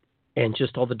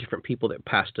just all the different people that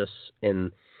passed us.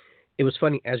 And it was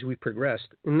funny as we progressed,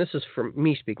 and this is from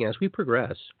me speaking, as we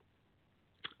progress,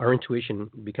 our intuition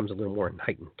becomes a little more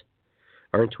enlightened.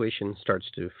 Our intuition starts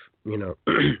to,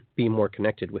 be more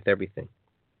connected with everything.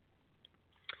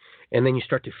 And then you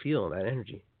start to feel that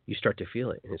energy. You start to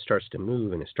feel it, and it starts to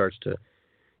move, and you start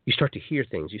to hear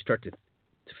things. You start to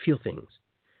feel things.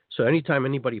 So anytime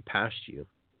anybody passed you,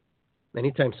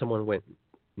 anytime someone went,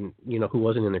 who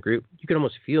wasn't in the group, you could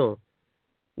almost feel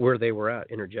where they were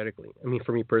at energetically. I mean,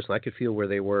 for me personally, I could feel where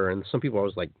they were. And some people I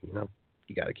was like,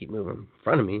 you got to keep moving in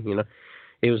front of me,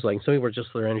 It was like some people were just,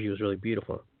 their energy was really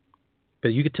beautiful.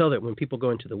 But you could tell that when people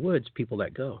go into the woods, people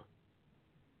let go.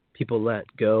 People let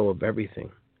go of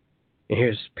everything. And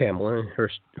here's Pamela,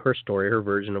 her story, her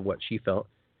version of what she felt,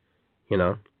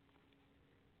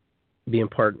 being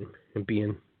part and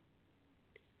being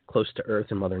close to Earth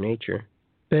and Mother Nature.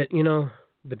 But,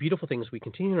 the beautiful thing is we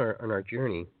continue on our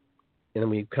journey, and then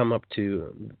we come up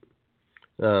to,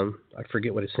 I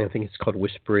forget what it's saying. I think it's called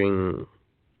Whispering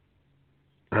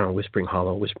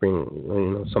Hollow,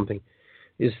 something.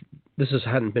 This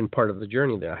hadn't been part of the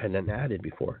journey that I hadn't added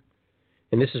before.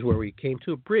 And this is where we came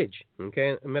to a bridge,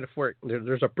 okay? A metaphoric,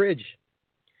 there's a bridge,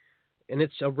 and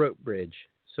it's a rope bridge.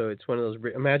 So it's one of those,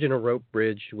 imagine a rope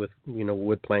bridge with,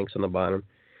 wood planks on the bottom.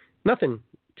 Nothing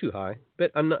too high,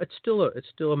 but it's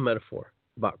still a metaphor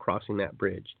about crossing that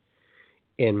bridge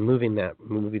and moving that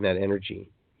energy,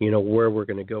 where we're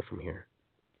going to go from here.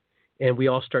 And we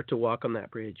all start to walk on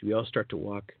that bridge. We all start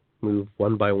to move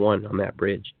one by one on that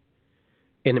bridge.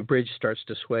 And the bridge starts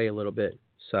to sway a little bit,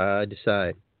 side to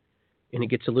side. And it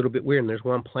gets a little bit weird, and there's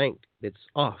one plank that's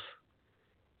off.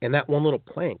 And that one little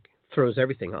plank throws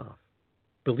everything off.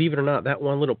 Believe it or not, that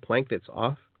one little plank that's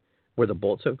off, where the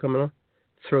bolts have come off,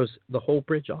 throws the whole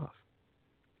bridge off.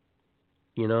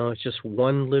 It's just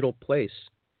one little place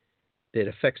that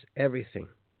affects everything.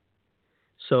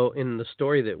 So in the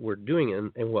story that we're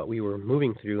doing and what we were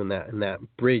moving through in that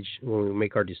bridge, when we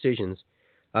make our decisions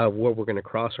of where we're going to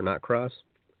cross or not cross,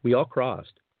 we all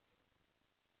crossed.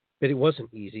 But it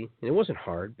wasn't easy, and it wasn't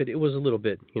hard, but it was a little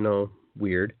bit,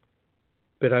 weird.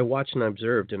 But I watched and I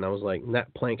observed, and I was like,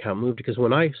 that plank, how it moved, because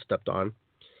when I stepped on,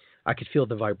 I could feel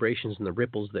the vibrations and the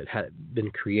ripples that had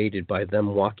been created by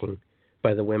them walking,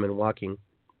 by the women walking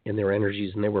in their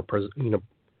energies, and they were,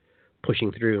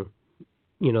 pushing through,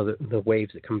 the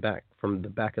waves that come back from the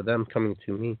back of them coming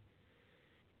to me.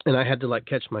 And I had to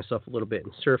catch myself a little bit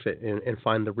and surf it and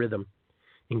find the rhythm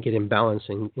and get in balance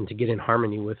and to get in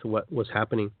harmony with what was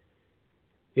happening.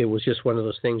 It was just one of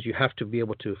those things. You have to be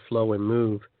able to flow and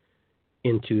move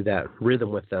into that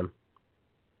rhythm with them.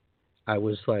 I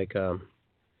was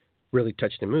really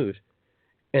touched and moved.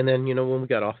 And then, when we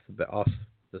got off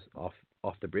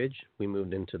the bridge, we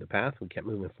moved into the path. We kept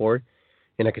moving forward,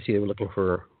 and I could see they were looking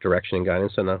for direction and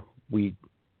guidance. And we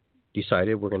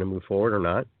decided we're going to move forward or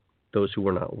not. Those who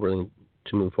were not willing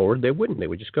to move forward, they wouldn't. They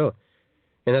would just go.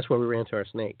 And that's where we ran to our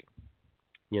snake.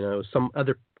 Some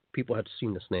other people had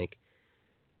seen the snake,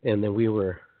 and then we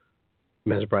were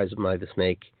mesmerized by the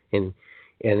snake, and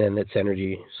then its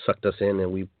energy sucked us in,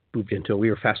 and we moved into it. We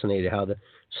were fascinated how the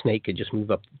snake could just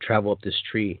travel up this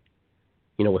tree,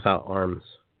 without arms.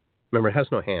 Remember, it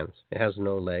has no hands. It has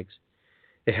no legs.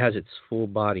 It has its full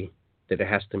body that it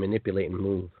has to manipulate and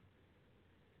move.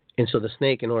 And so the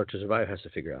snake, in order to survive, has to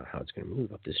figure out how it's going to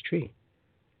move up this tree.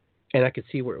 And I could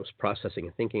see where it was processing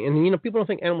and thinking. And people don't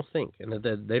think animals think, and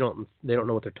they don't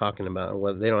know what they're talking about, and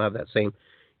whether they don't have that same,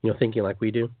 thinking like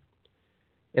we do.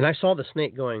 And I saw the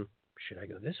snake going, should I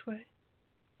go this way,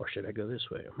 or should I go this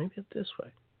way, or maybe this way?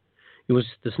 It was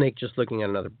the snake just looking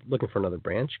for another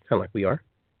branch, kind of like we are.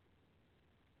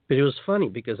 But it was funny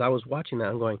because I was watching that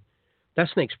and going, That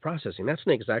snake's processing. That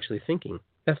snake is actually thinking.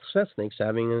 That snake's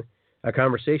having a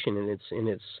conversation in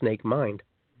its snake mind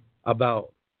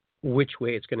about which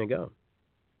way it's going to go.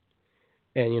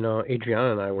 And,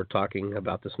 Adriana and I were talking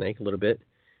about the snake a little bit,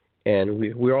 and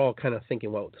we were all kind of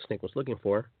thinking what the snake was looking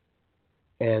for.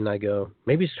 And I go,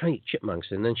 maybe it's trying to eat chipmunks.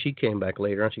 And then she came back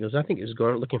later on. She goes, I think it was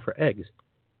going looking for eggs,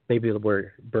 maybe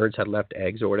where birds had left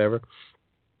eggs or whatever.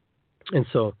 And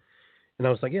I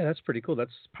was like, yeah, that's pretty cool.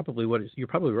 That's probably you're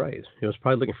probably right. It was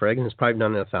probably looking for eggs, and it's probably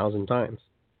done it 1,000 times.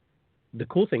 The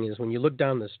cool thing is when you look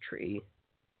down this tree,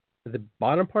 the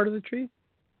bottom part of the tree,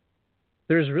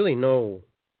 there's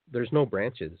no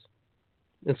branches.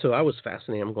 And so I was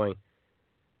fascinated. I'm going,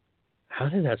 how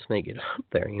did that snake get up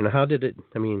there? How did it,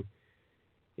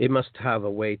 it must have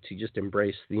a way to just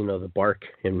embrace, the bark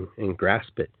and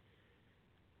grasp it.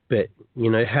 But,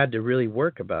 it had to really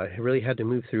work about it. It really had to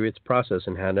move through its process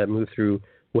and had to move through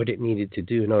what it needed to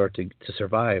do in order to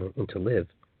survive and to live.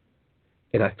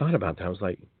 And I thought about that. I was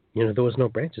like, there was no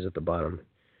branches at the bottom.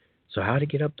 So how to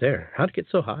get up there? How to get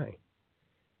so high?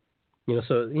 You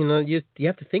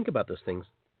have to think about those things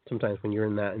sometimes when you're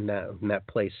in that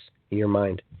place in your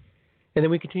mind. And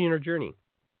then we continued our journey.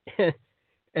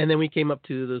 And then we came up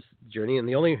to this journey, and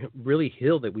the only really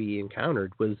hill that we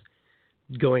encountered was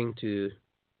going to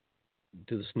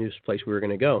this new place we were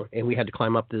going to go. And we had to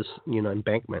climb up this,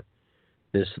 embankment,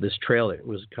 this trail that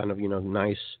was kind of,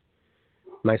 nice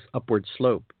upward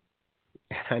slope.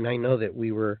 And I know that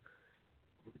we were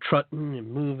trotting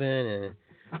and moving, and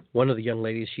one of the young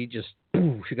ladies, she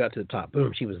got to the top.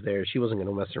 Boom, she was there. She wasn't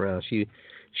going to mess around. She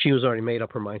was already made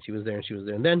up her mind. She was there, and she was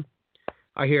there. And then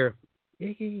I hear,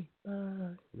 Iggy,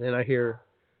 then I hear,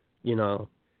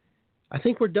 I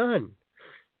think we're done.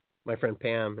 My friend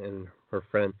Pam and her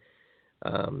friend,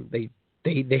 they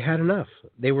had enough.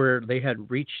 They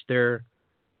had reached their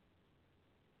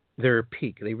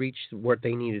peak. They reached what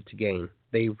they needed to gain.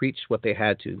 They reached what they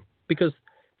had to, because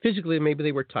physically maybe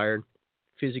they were tired.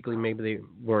 Physically maybe they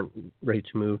weren't ready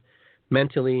to move.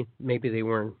 Mentally maybe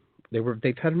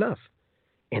they've had enough.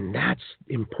 And that's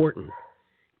important.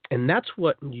 And that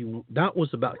was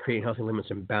about creating healthy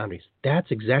limits and boundaries.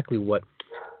 That's exactly what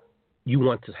you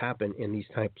want to happen in these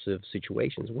types of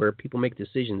situations, where people make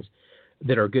decisions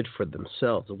that are good for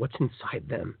themselves, what's inside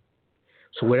them.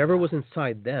 So whatever was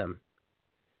inside them,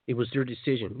 it was their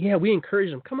decision. Yeah, we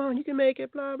encouraged them. Come on, you can make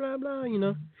it, blah, blah, blah,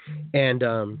 And,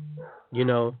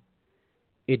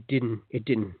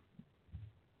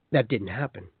 that didn't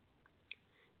happen,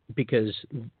 because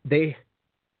they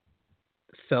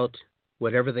felt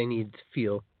whatever they needed to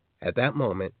feel at that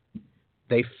moment.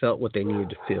 They felt what they needed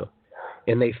to feel,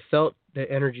 and they felt the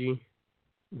energy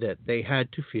that they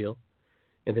had to feel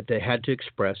and that they had to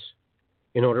express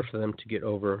in order for them to get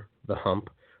over the hump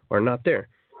or not there.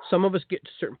 Some of us get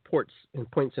to certain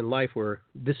points in life where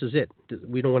this is it.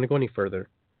 We don't want to go any further,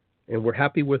 and we're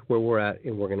happy with where we're at,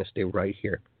 and we're going to stay right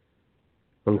here.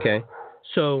 Okay?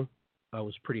 So I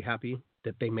was pretty happy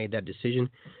that they made that decision.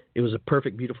 It was a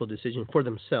perfect, beautiful decision for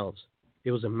themselves.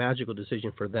 It was a magical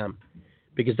decision for them,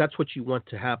 because that's what you want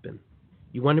to happen.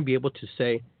 You want to be able to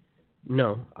say,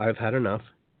 no, I've had enough,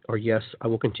 or yes, I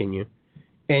will continue.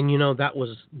 And, that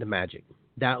was the magic.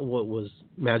 That was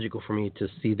magical for me to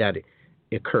see that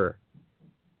occur.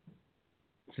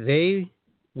 They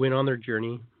went on their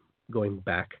journey going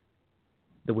back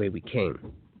the way we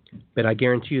came. But I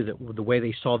guarantee you that the way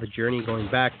they saw the journey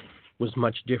going back was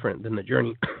much different than the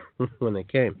journey when they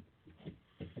came.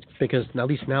 Because at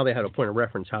least now they had a point of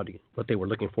reference, what they were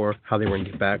looking for, how they were going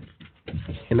to get back.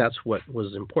 And that's what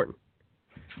was important.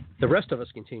 The rest of us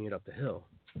continued up the hill.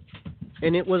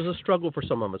 And it was a struggle for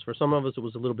some of us. For some of us, it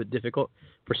was a little bit difficult.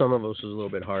 For some of us, it was a little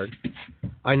bit hard.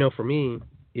 I know for me,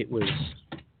 it was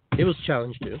a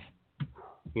challenge too.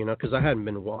 Because I haven't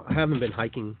been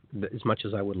hiking as much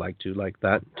as I would like to, to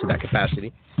that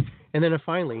capacity. And then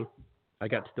finally, I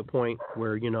got to the point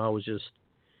where I was just,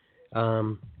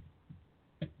 I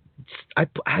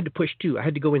had to push too. I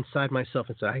had to go inside myself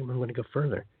and say, I'm going to go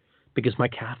further, because my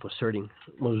calf was hurting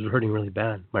really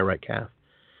bad, my right calf.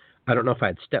 I don't know if I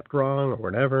had stepped wrong or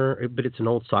whatever, but it's an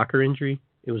old soccer injury.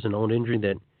 It was an old injury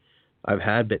that I've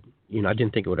had, but I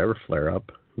didn't think it would ever flare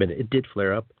up, but it did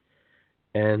flare up.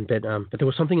 And but there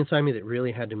was something inside me that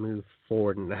really had to move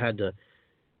forward, and I had to,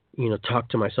 talk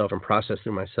to myself and process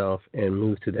through myself and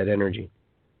move through that energy.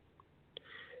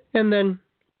 And then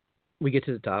we get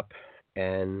to the top,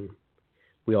 and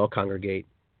we all congregate,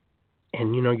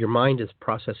 and your mind is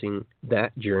processing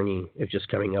that journey of just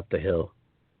coming up the hill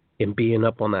and being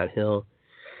up on that hill,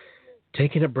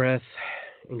 taking a breath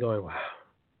and going, wow.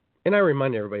 And I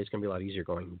remind everybody it's going to be a lot easier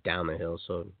going down the hill.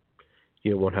 So,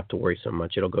 You won't have to worry so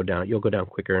much. It'll go down. You'll go down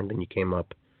quicker than you came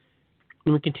up.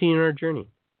 And we continue our journey.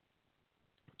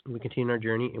 We continue our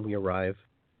journey, and we arrive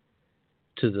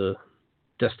to the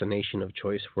destination of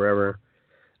choice, wherever,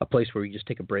 a place where we just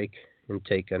take a break and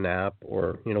take a nap,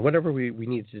 or whatever we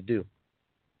needed to do,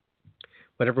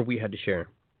 whatever we had to share.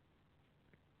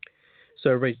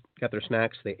 So everybody got their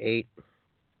snacks. They ate.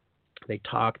 They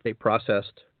talked. They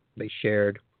processed. They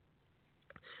shared.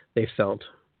 They felt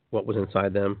what was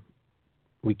inside them.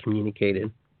 We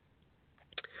communicated,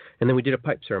 and then we did a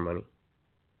pipe ceremony.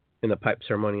 In the pipe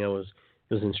ceremony, it was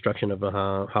instruction of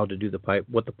how to do the pipe,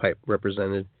 what the pipe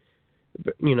represented,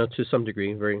 to some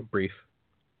degree, very brief,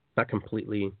 not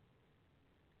completely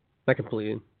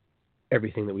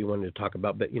everything that we wanted to talk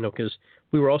about, but because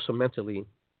we were also mentally,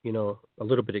 a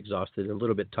little bit exhausted, a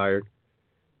little bit tired.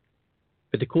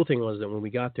 But the cool thing was that when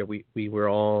we got there, we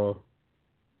all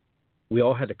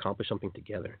had accomplished something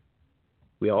together.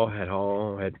 We all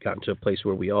had gotten to a place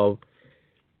where we all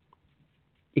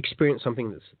experienced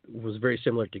something that was very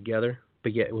similar together,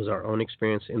 but yet it was our own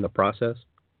experience in the process.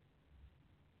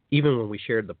 Even when we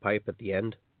shared the pipe at the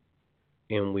end,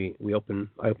 and I opened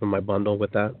my bundle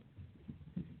with that,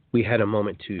 we had a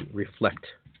moment to reflect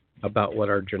about what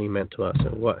our journey meant to us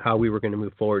and how we were going to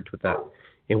move forward with that,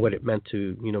 and what it meant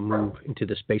to move into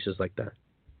the spaces like that.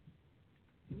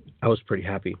 I was pretty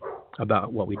happy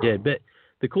about what we did. But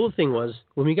the cool thing was,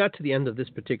 when we got to the end of this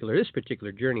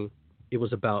particular journey, it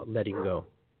was about letting go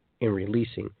and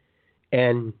releasing,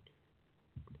 and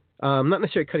not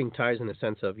necessarily cutting ties in the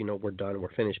sense of we're done,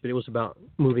 we're finished, but it was about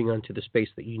moving on to the space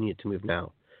that you needed to move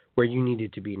now, where you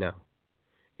needed to be now,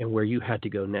 and where you had to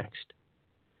go next.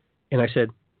 And I said,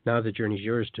 now the journey's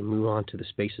yours to move on to the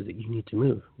spaces that you need to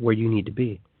move, where you need to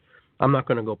be. I'm not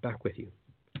going to go back with you.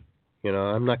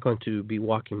 I'm not going to be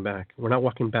walking back. We're not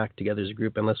walking back together as a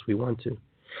group unless we want to.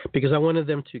 Because I wanted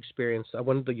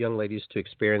the young ladies to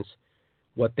experience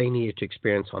what they needed to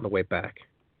experience on the way back.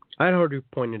 I had already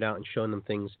pointed out and shown them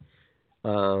things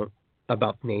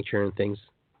about nature and things,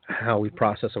 how we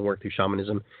process and work through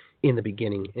shamanism in the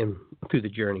beginning and through the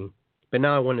journey. But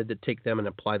now I wanted to take them and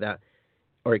apply that,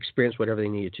 or experience whatever they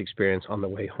needed to experience on the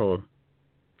way home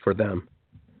for them.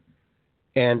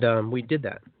 And we did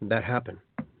that. That happened.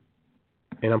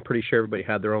 And I'm pretty sure everybody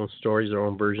had their own stories, their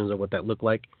own versions of what that looked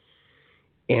like.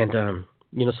 And,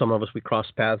 some of us, we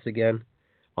crossed paths again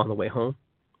on the way home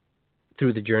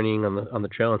through the journeying on the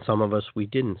trail. And some of us, we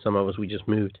didn't. Some of us, we just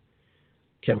moved,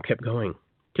 kept going.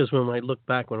 Because when I look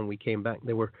back, when we came back,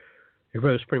 everybody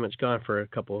was pretty much gone for a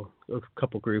couple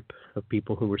group of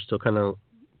people who were still kind of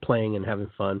playing and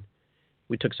having fun.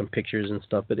 We took some pictures and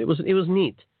stuff, but it was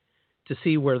neat to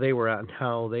see where they were at and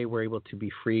how they were able to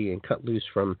be free and cut loose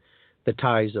from the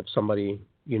ties of somebody,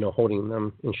 holding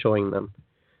them and showing them.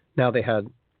 Now they had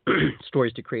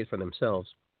stories to create for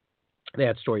themselves. They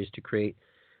had stories to create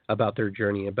about their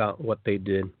journey, about what they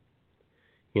did,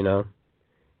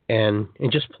 and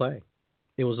just play.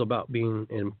 It was about being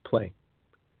in play.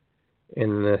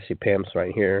 And I see Pam's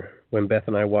right here. When Beth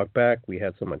and I walked back, we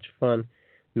had so much fun.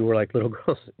 We were like little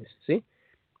girls. See?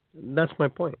 That's my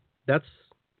point. That's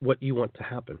what you want to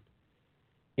happen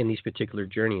in these particular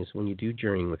journeys when you do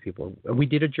journeying with people. And we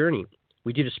did a journey.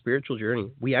 We did a spiritual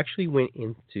journey. We actually went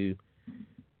into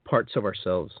parts of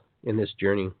ourselves in this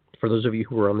journey. For those of you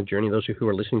who were on the journey, those of you who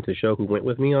are listening to the show who went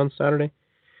with me on Saturday,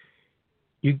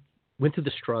 you went through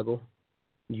the struggle.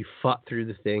 You fought through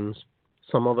the things.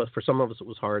 For some of us it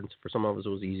was hard. For some of us it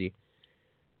was easy.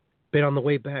 But on the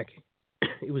way back,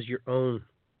 it was your own.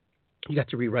 You got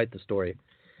to rewrite the story.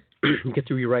 You get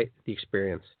to rewrite the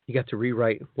experience. You got to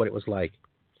rewrite what it was like.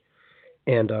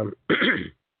 And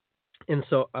and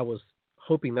so I was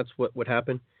hoping that's what would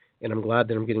happen. And I'm glad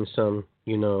that I'm getting some,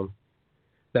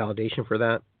 validation for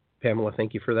that. Pamela,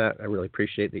 thank you for that. I really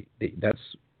appreciate that. That's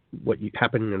what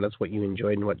happened, and that's what you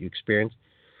enjoyed and what you experienced.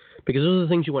 Because those are the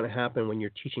things you want to happen when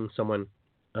you're teaching someone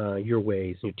your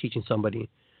ways. You're teaching somebody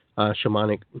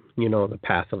shamanic, the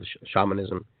path of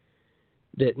shamanism.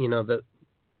 That, that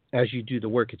as you do the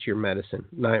work, it's your medicine.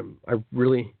 And I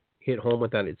really hit home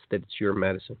with that. It's your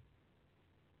medicine.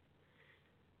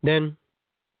 Then,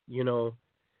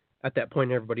 at that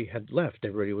point, everybody had left.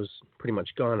 Everybody was pretty much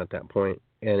gone at that point,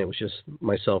 and it was just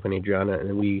myself and Adriana.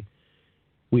 And we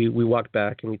walked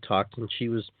back and we talked. And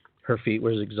her feet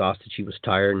was exhausted. She was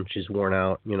tired and she's worn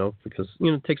out. Because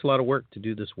it takes a lot of work to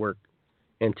do this work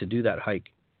and to do that hike.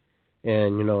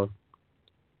 And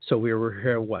so we were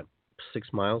here 6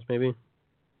 miles maybe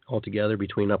altogether,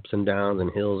 between ups and downs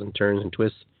and hills and turns and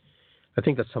twists. I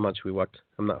think that's how much we walked.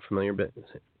 I'm not familiar, but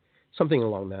something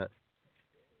along that.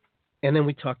 And then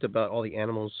we talked about all the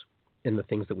animals and the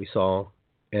things that we saw,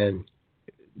 and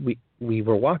we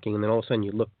were walking, and then all of a sudden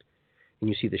you looked and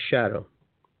you see the shadow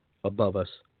above us,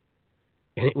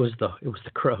 and it was the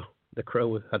crow. The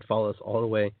crow had followed us all the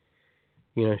way.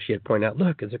 You know, she had pointed out,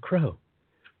 look, it's a crow,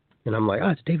 and I'm like,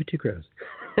 it's David Two Crows.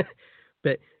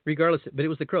 But regardless, but it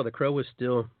was the crow. The crow was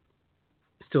still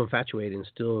infatuated and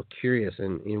still curious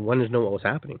and wanted to know what was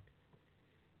happening.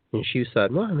 And she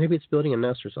said, well, maybe it's building a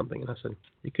nest or something. And I said,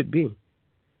 it could be.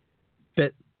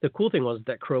 But the cool thing was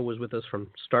that crow was with us from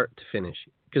start to finish,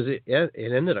 because it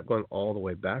ended up going all the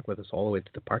way back with us, all the way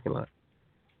to the parking lot.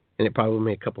 And it probably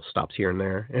made a couple stops here and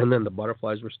there. And then the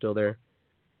butterflies were still there.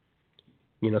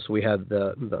 You know, so we had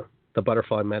the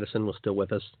butterfly medicine was still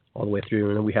with us all the way through.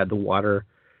 And then we had the water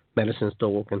medicine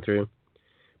still working through.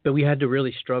 But we had to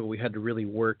really struggle. We had to really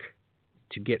work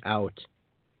to get out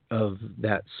of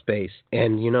that space.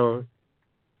 And, you know,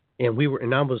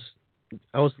 and I was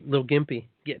a little gimpy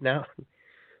getting out.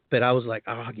 But I was like,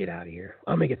 I'll get out of here.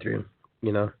 I'll make it through,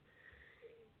 you know.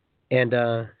 And,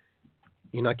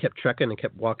 you know, I kept trekking and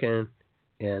kept walking.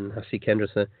 And I see Kendra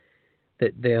said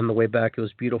that then on the way back, it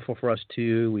was beautiful for us,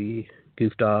 too. We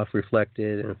goofed off,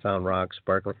 reflected, and found rocks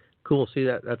sparkling. Cool. See,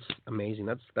 that's amazing.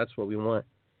 That's what we want.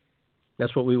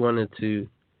 That's what we wanted to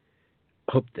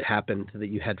hope to happen, that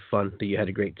you had fun, that you had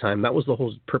a great time. That was the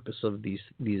whole purpose of these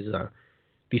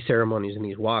ceremonies and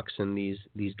these walks and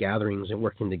these gatherings and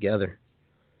working together.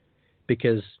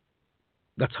 Because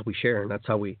that's how we share, and that's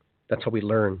how we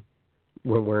learn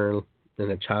when we're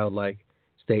in a childlike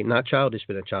state, not childish,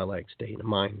 but a childlike state of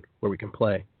mind where we can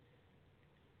play.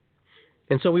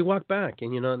 And so we walked back,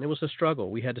 and you know, and it was a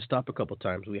struggle. We had to stop a couple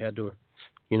times. We had to,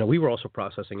 you know, we were also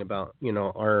processing about, you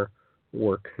know, our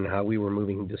work and how we were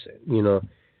moving this, you know,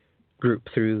 group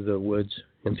through the woods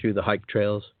and through the hike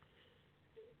trails.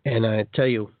 And I tell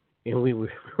you, you know, we were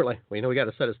like, well, you know, we got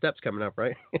a set of steps coming up,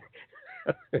 right?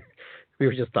 We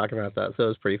were just talking about that, so it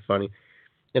was pretty funny.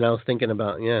 And I was thinking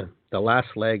about, the last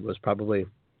leg was,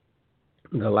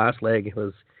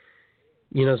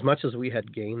 you know, as much as we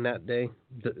had gained that day,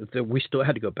 we still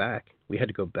had to go back. We had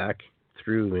to go back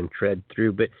through and tread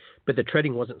through, but the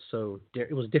treading wasn't so,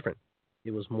 it was different.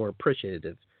 It was more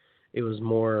appreciative. It was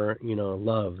more, you know,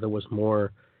 love. There was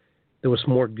more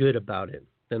good about it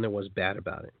than there was bad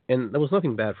about it. And there was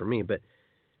nothing bad for me, but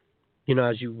you know,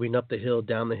 as you went up the hill,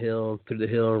 down the hill, through the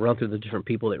hill, run through the different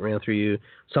people that ran through you,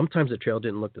 sometimes the trail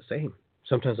didn't look the same.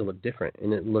 Sometimes it looked different,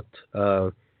 and it looked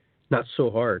not so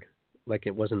hard like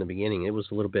it was in the beginning. It was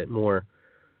a little bit more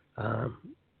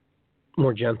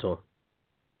gentle.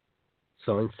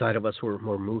 So inside of us, we're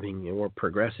more moving, and we're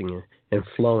progressing and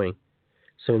flowing.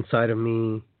 So inside of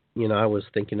me, you know, I was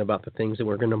thinking about the things that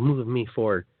were going to move me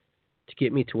forward to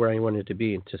get me to where I wanted to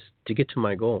be and to get to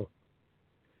my goal.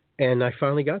 And I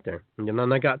finally got there. And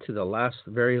then I got to the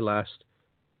very last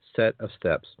set of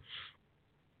steps.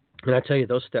 And I tell you,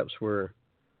 those steps were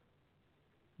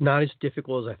not as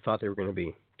difficult as I thought they were going to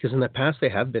be. Because in the past, they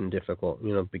have been difficult,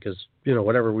 you know, because, you know,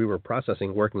 whatever we were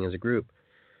processing, working as a group.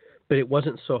 But it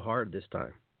wasn't so hard this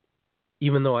time.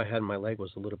 Even though my leg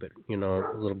was a little bit, you know,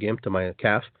 a little gimp to my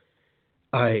calf,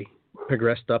 I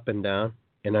progressed up and down.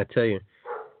 And I tell you,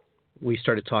 we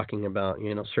started talking about,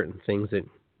 you know, certain things that,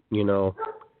 you know,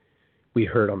 we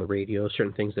heard on the radio,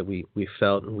 certain things that we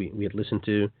felt and we had listened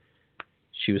to.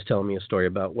 She was telling me a story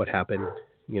about what happened,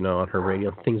 you know, on her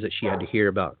radio, things that she had to hear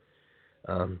about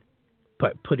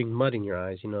putting mud in your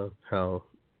eyes, you know, how,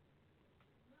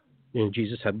 you know,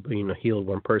 Jesus had, you know, healed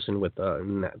one person with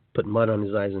put mud on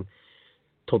his eyes and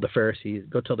told the Pharisees,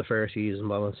 go tell the Pharisees and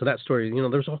blah, blah. So that story, you know,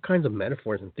 there's all kinds of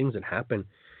metaphors and things that happen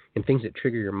and things that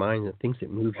trigger your mind and things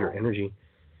that move your energy.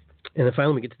 And then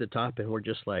finally we get to the top and we're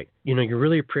just like, you know, you're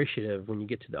really appreciative when you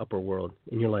get to the upper world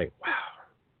and you're like, wow,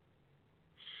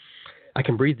 I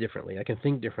can breathe differently. I can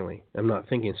think differently. I'm not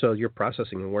thinking. So you're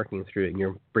processing and working through it and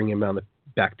you're bringing them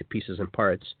back to pieces and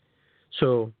parts.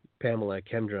 So Pamela,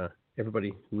 Kendra,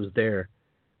 everybody who was there,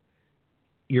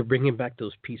 you're bringing back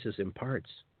those pieces and parts.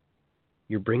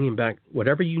 You're bringing back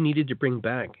whatever you needed to bring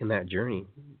back in that journey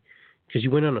because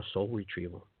you went on a soul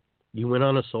retrieval. You went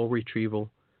on a soul retrieval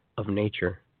of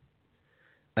nature.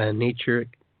 And nature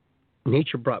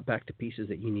brought back the pieces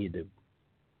that you needed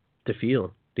to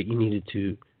feel, that you needed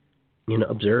to, you know,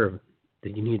 observe,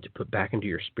 that you needed to put back into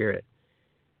your spirit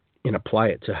and apply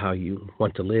it to how you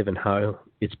want to live and how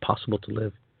it's possible to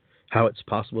live, how it's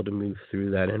possible to move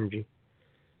through that energy.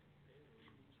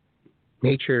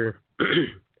 Nature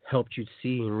helped you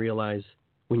see and realize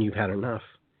when you've had enough.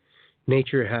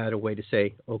 Nature had a way to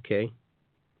say, okay,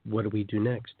 what do we do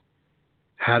next?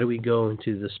 How do we go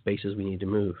into the spaces we need to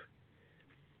move?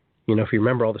 You know, if you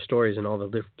remember all the stories and all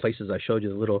the places I showed you,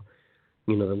 the little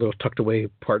tucked away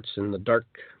parts and the dark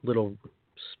little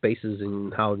spaces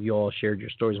and how you all shared your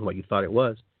stories and what you thought it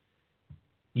was,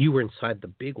 you were inside the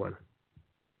big one.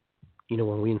 You know,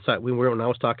 when I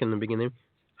was talking in the beginning,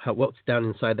 what's down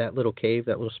inside that little cave,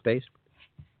 that little space?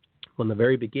 Well, in the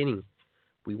very beginning,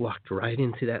 we walked right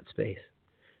into that space.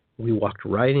 We walked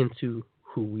right into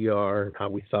who we are and how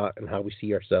we thought and how we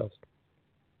see ourselves.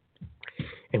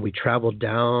 And we traveled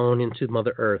down into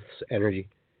Mother Earth's energy,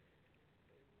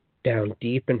 down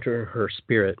deep into her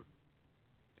spirit,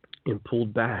 and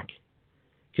pulled back.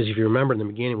 Because if you remember in the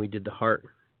beginning, we did the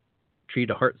tree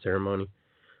to heart ceremony,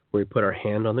 where we put our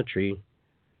hand on the tree,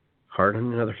 heart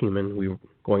on another human. We were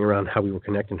going around how we were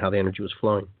connecting, how the energy was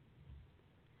flowing,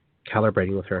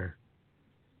 calibrating with her.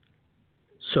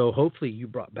 So hopefully you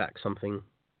brought back something,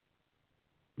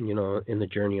 you know, in the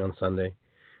journey on Sunday.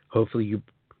 Hopefully you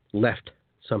left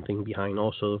something behind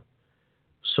also,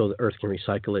 so the earth can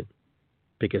recycle it,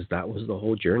 because that was the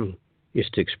whole journey, is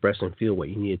to express and feel what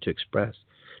you needed to express,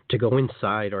 to go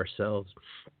inside ourselves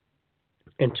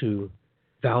and to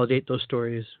validate those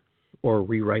stories or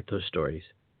rewrite those stories.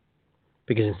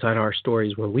 Because inside our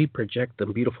stories, when we project the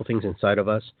beautiful things inside of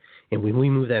us, and when we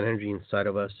move that energy inside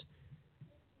of us,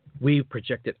 we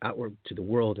project it outward to the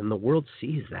world, and the world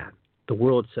sees that. The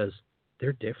world says,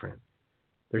 they're different.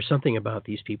 There's something about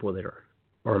these people that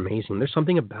are amazing. There's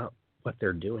something about what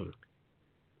they're doing.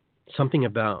 Something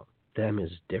about them is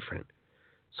different.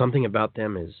 Something about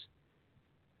them is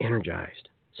energized.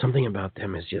 Something about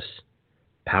them is just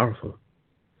powerful.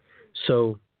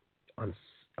 So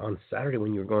on Saturday,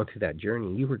 when you were going through that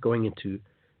journey, you were going into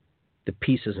the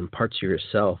pieces and parts of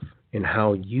yourself and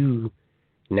how you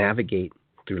navigate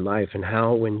through life, and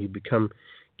how when you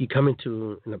come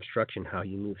into an obstruction, how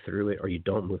you move through it, or you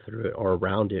don't move through it, or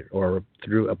around it, or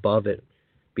through, above it,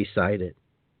 beside it.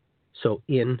 So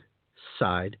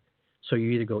inside. So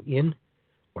you either go in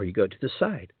or you go to the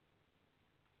side.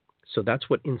 So that's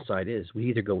what inside is. We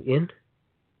either go in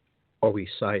or we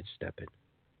sidestep it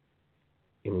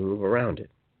and we move around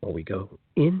it, or we go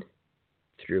in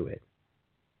through it.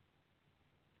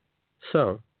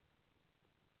 So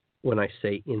when I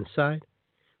say inside,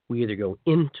 we either go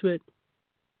into it,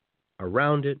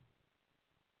 around it,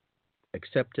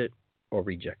 accept it, or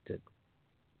reject it.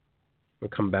 We'll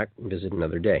come back and visit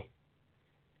another day.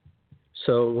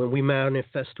 So when we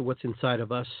manifest what's inside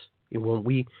of us, and when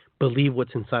we believe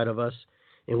what's inside of us,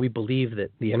 and we believe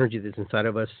that the energy that's inside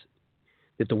of us,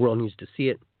 that the world needs to see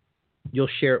it, you'll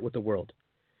share it with the world.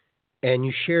 And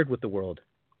you shared with the world.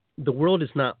 The world is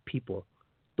not people.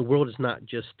 The world is not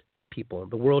just people.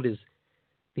 The world is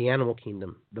the animal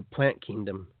kingdom, the plant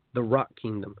kingdom, the rock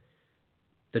kingdom,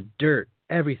 the dirt,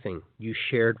 everything you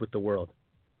shared with the world.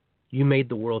 You made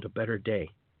the world a better day,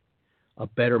 a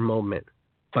better moment,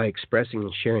 by expressing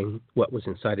and sharing what was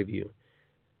inside of you.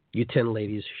 You 10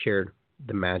 ladies shared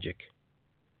the magic.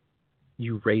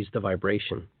 You raised the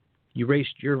vibration. You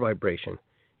raised your vibration.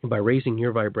 And by raising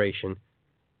your vibration,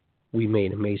 we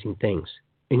made amazing things.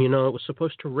 And you know, it was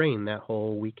supposed to rain that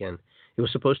whole weekend. It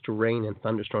was supposed to rain and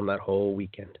thunderstorm that whole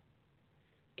weekend.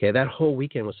 Okay, that whole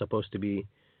weekend was supposed to be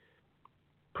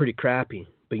pretty crappy.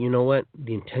 But you know what?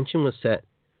 The intention was set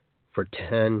for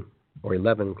 10 or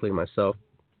 11, including myself,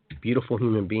 beautiful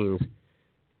human beings.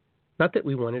 Not that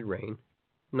we wanted rain,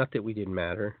 not that we didn't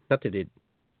matter, not that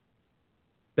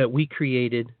but we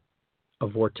created a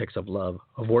vortex of love,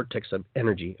 a vortex of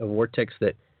energy, a vortex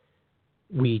that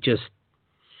we just,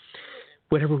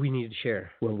 whatever we needed to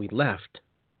share. When we left,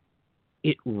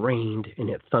 it rained and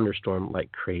it thunderstormed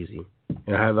like crazy.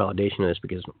 And I have validation of this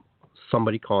because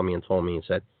somebody called me and told me and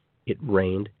said it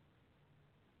rained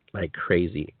like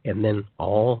crazy. And then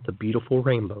all the beautiful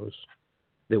rainbows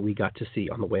that we got to see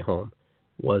on the way home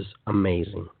was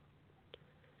amazing.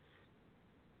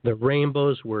 The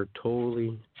rainbows were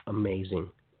totally amazing.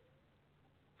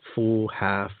 Full,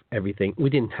 half, everything.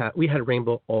 We had a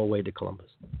rainbow all the way to Columbus.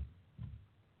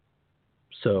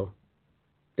 So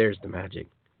there's the magic.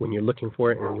 When you're looking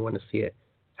for it and you want to see it,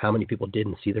 how many people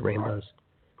didn't see the rainbows?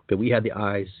 But we had the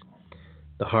eyes,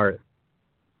 the heart,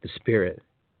 the spirit,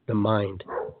 the mind,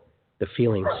 the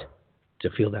feelings to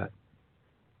feel that.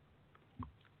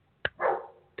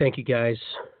 Thank you guys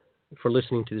for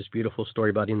listening to this beautiful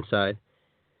story about inside.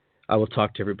 I will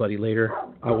talk to everybody later.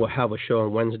 I will have a show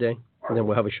on Wednesday, and then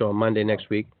we'll have a show on Monday next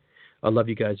week. I love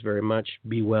you guys very much.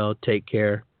 Be well. Take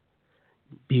care.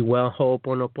 Be well.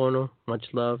 Ho'oponopono. Much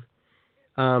love.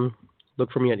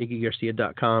 Look for me at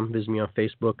IggyGarcia.com. Visit me on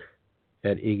Facebook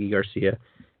at Iggy Garcia.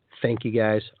 Thank you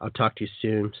guys. I'll talk to you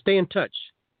soon. Stay in touch.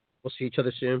 We'll see each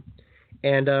other soon.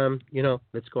 And,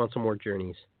 let's go on some more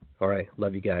journeys. All right.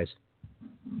 Love you guys.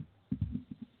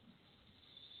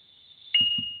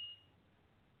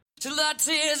 till the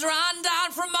tears run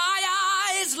down from my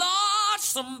eyes. Lord,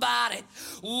 somebody,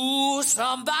 ooh,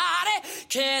 somebody,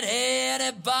 can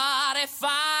anybody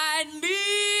find me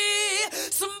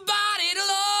somebody to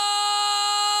love?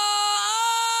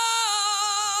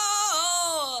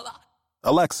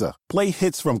 Alexa, play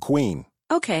hits from Queen.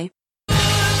 Okay.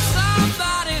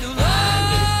 Somebody to love.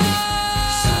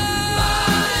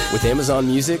 With Amazon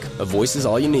Music, a voice is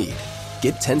all you need.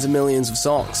 Get tens of millions of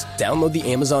songs. Download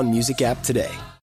the Amazon Music app today.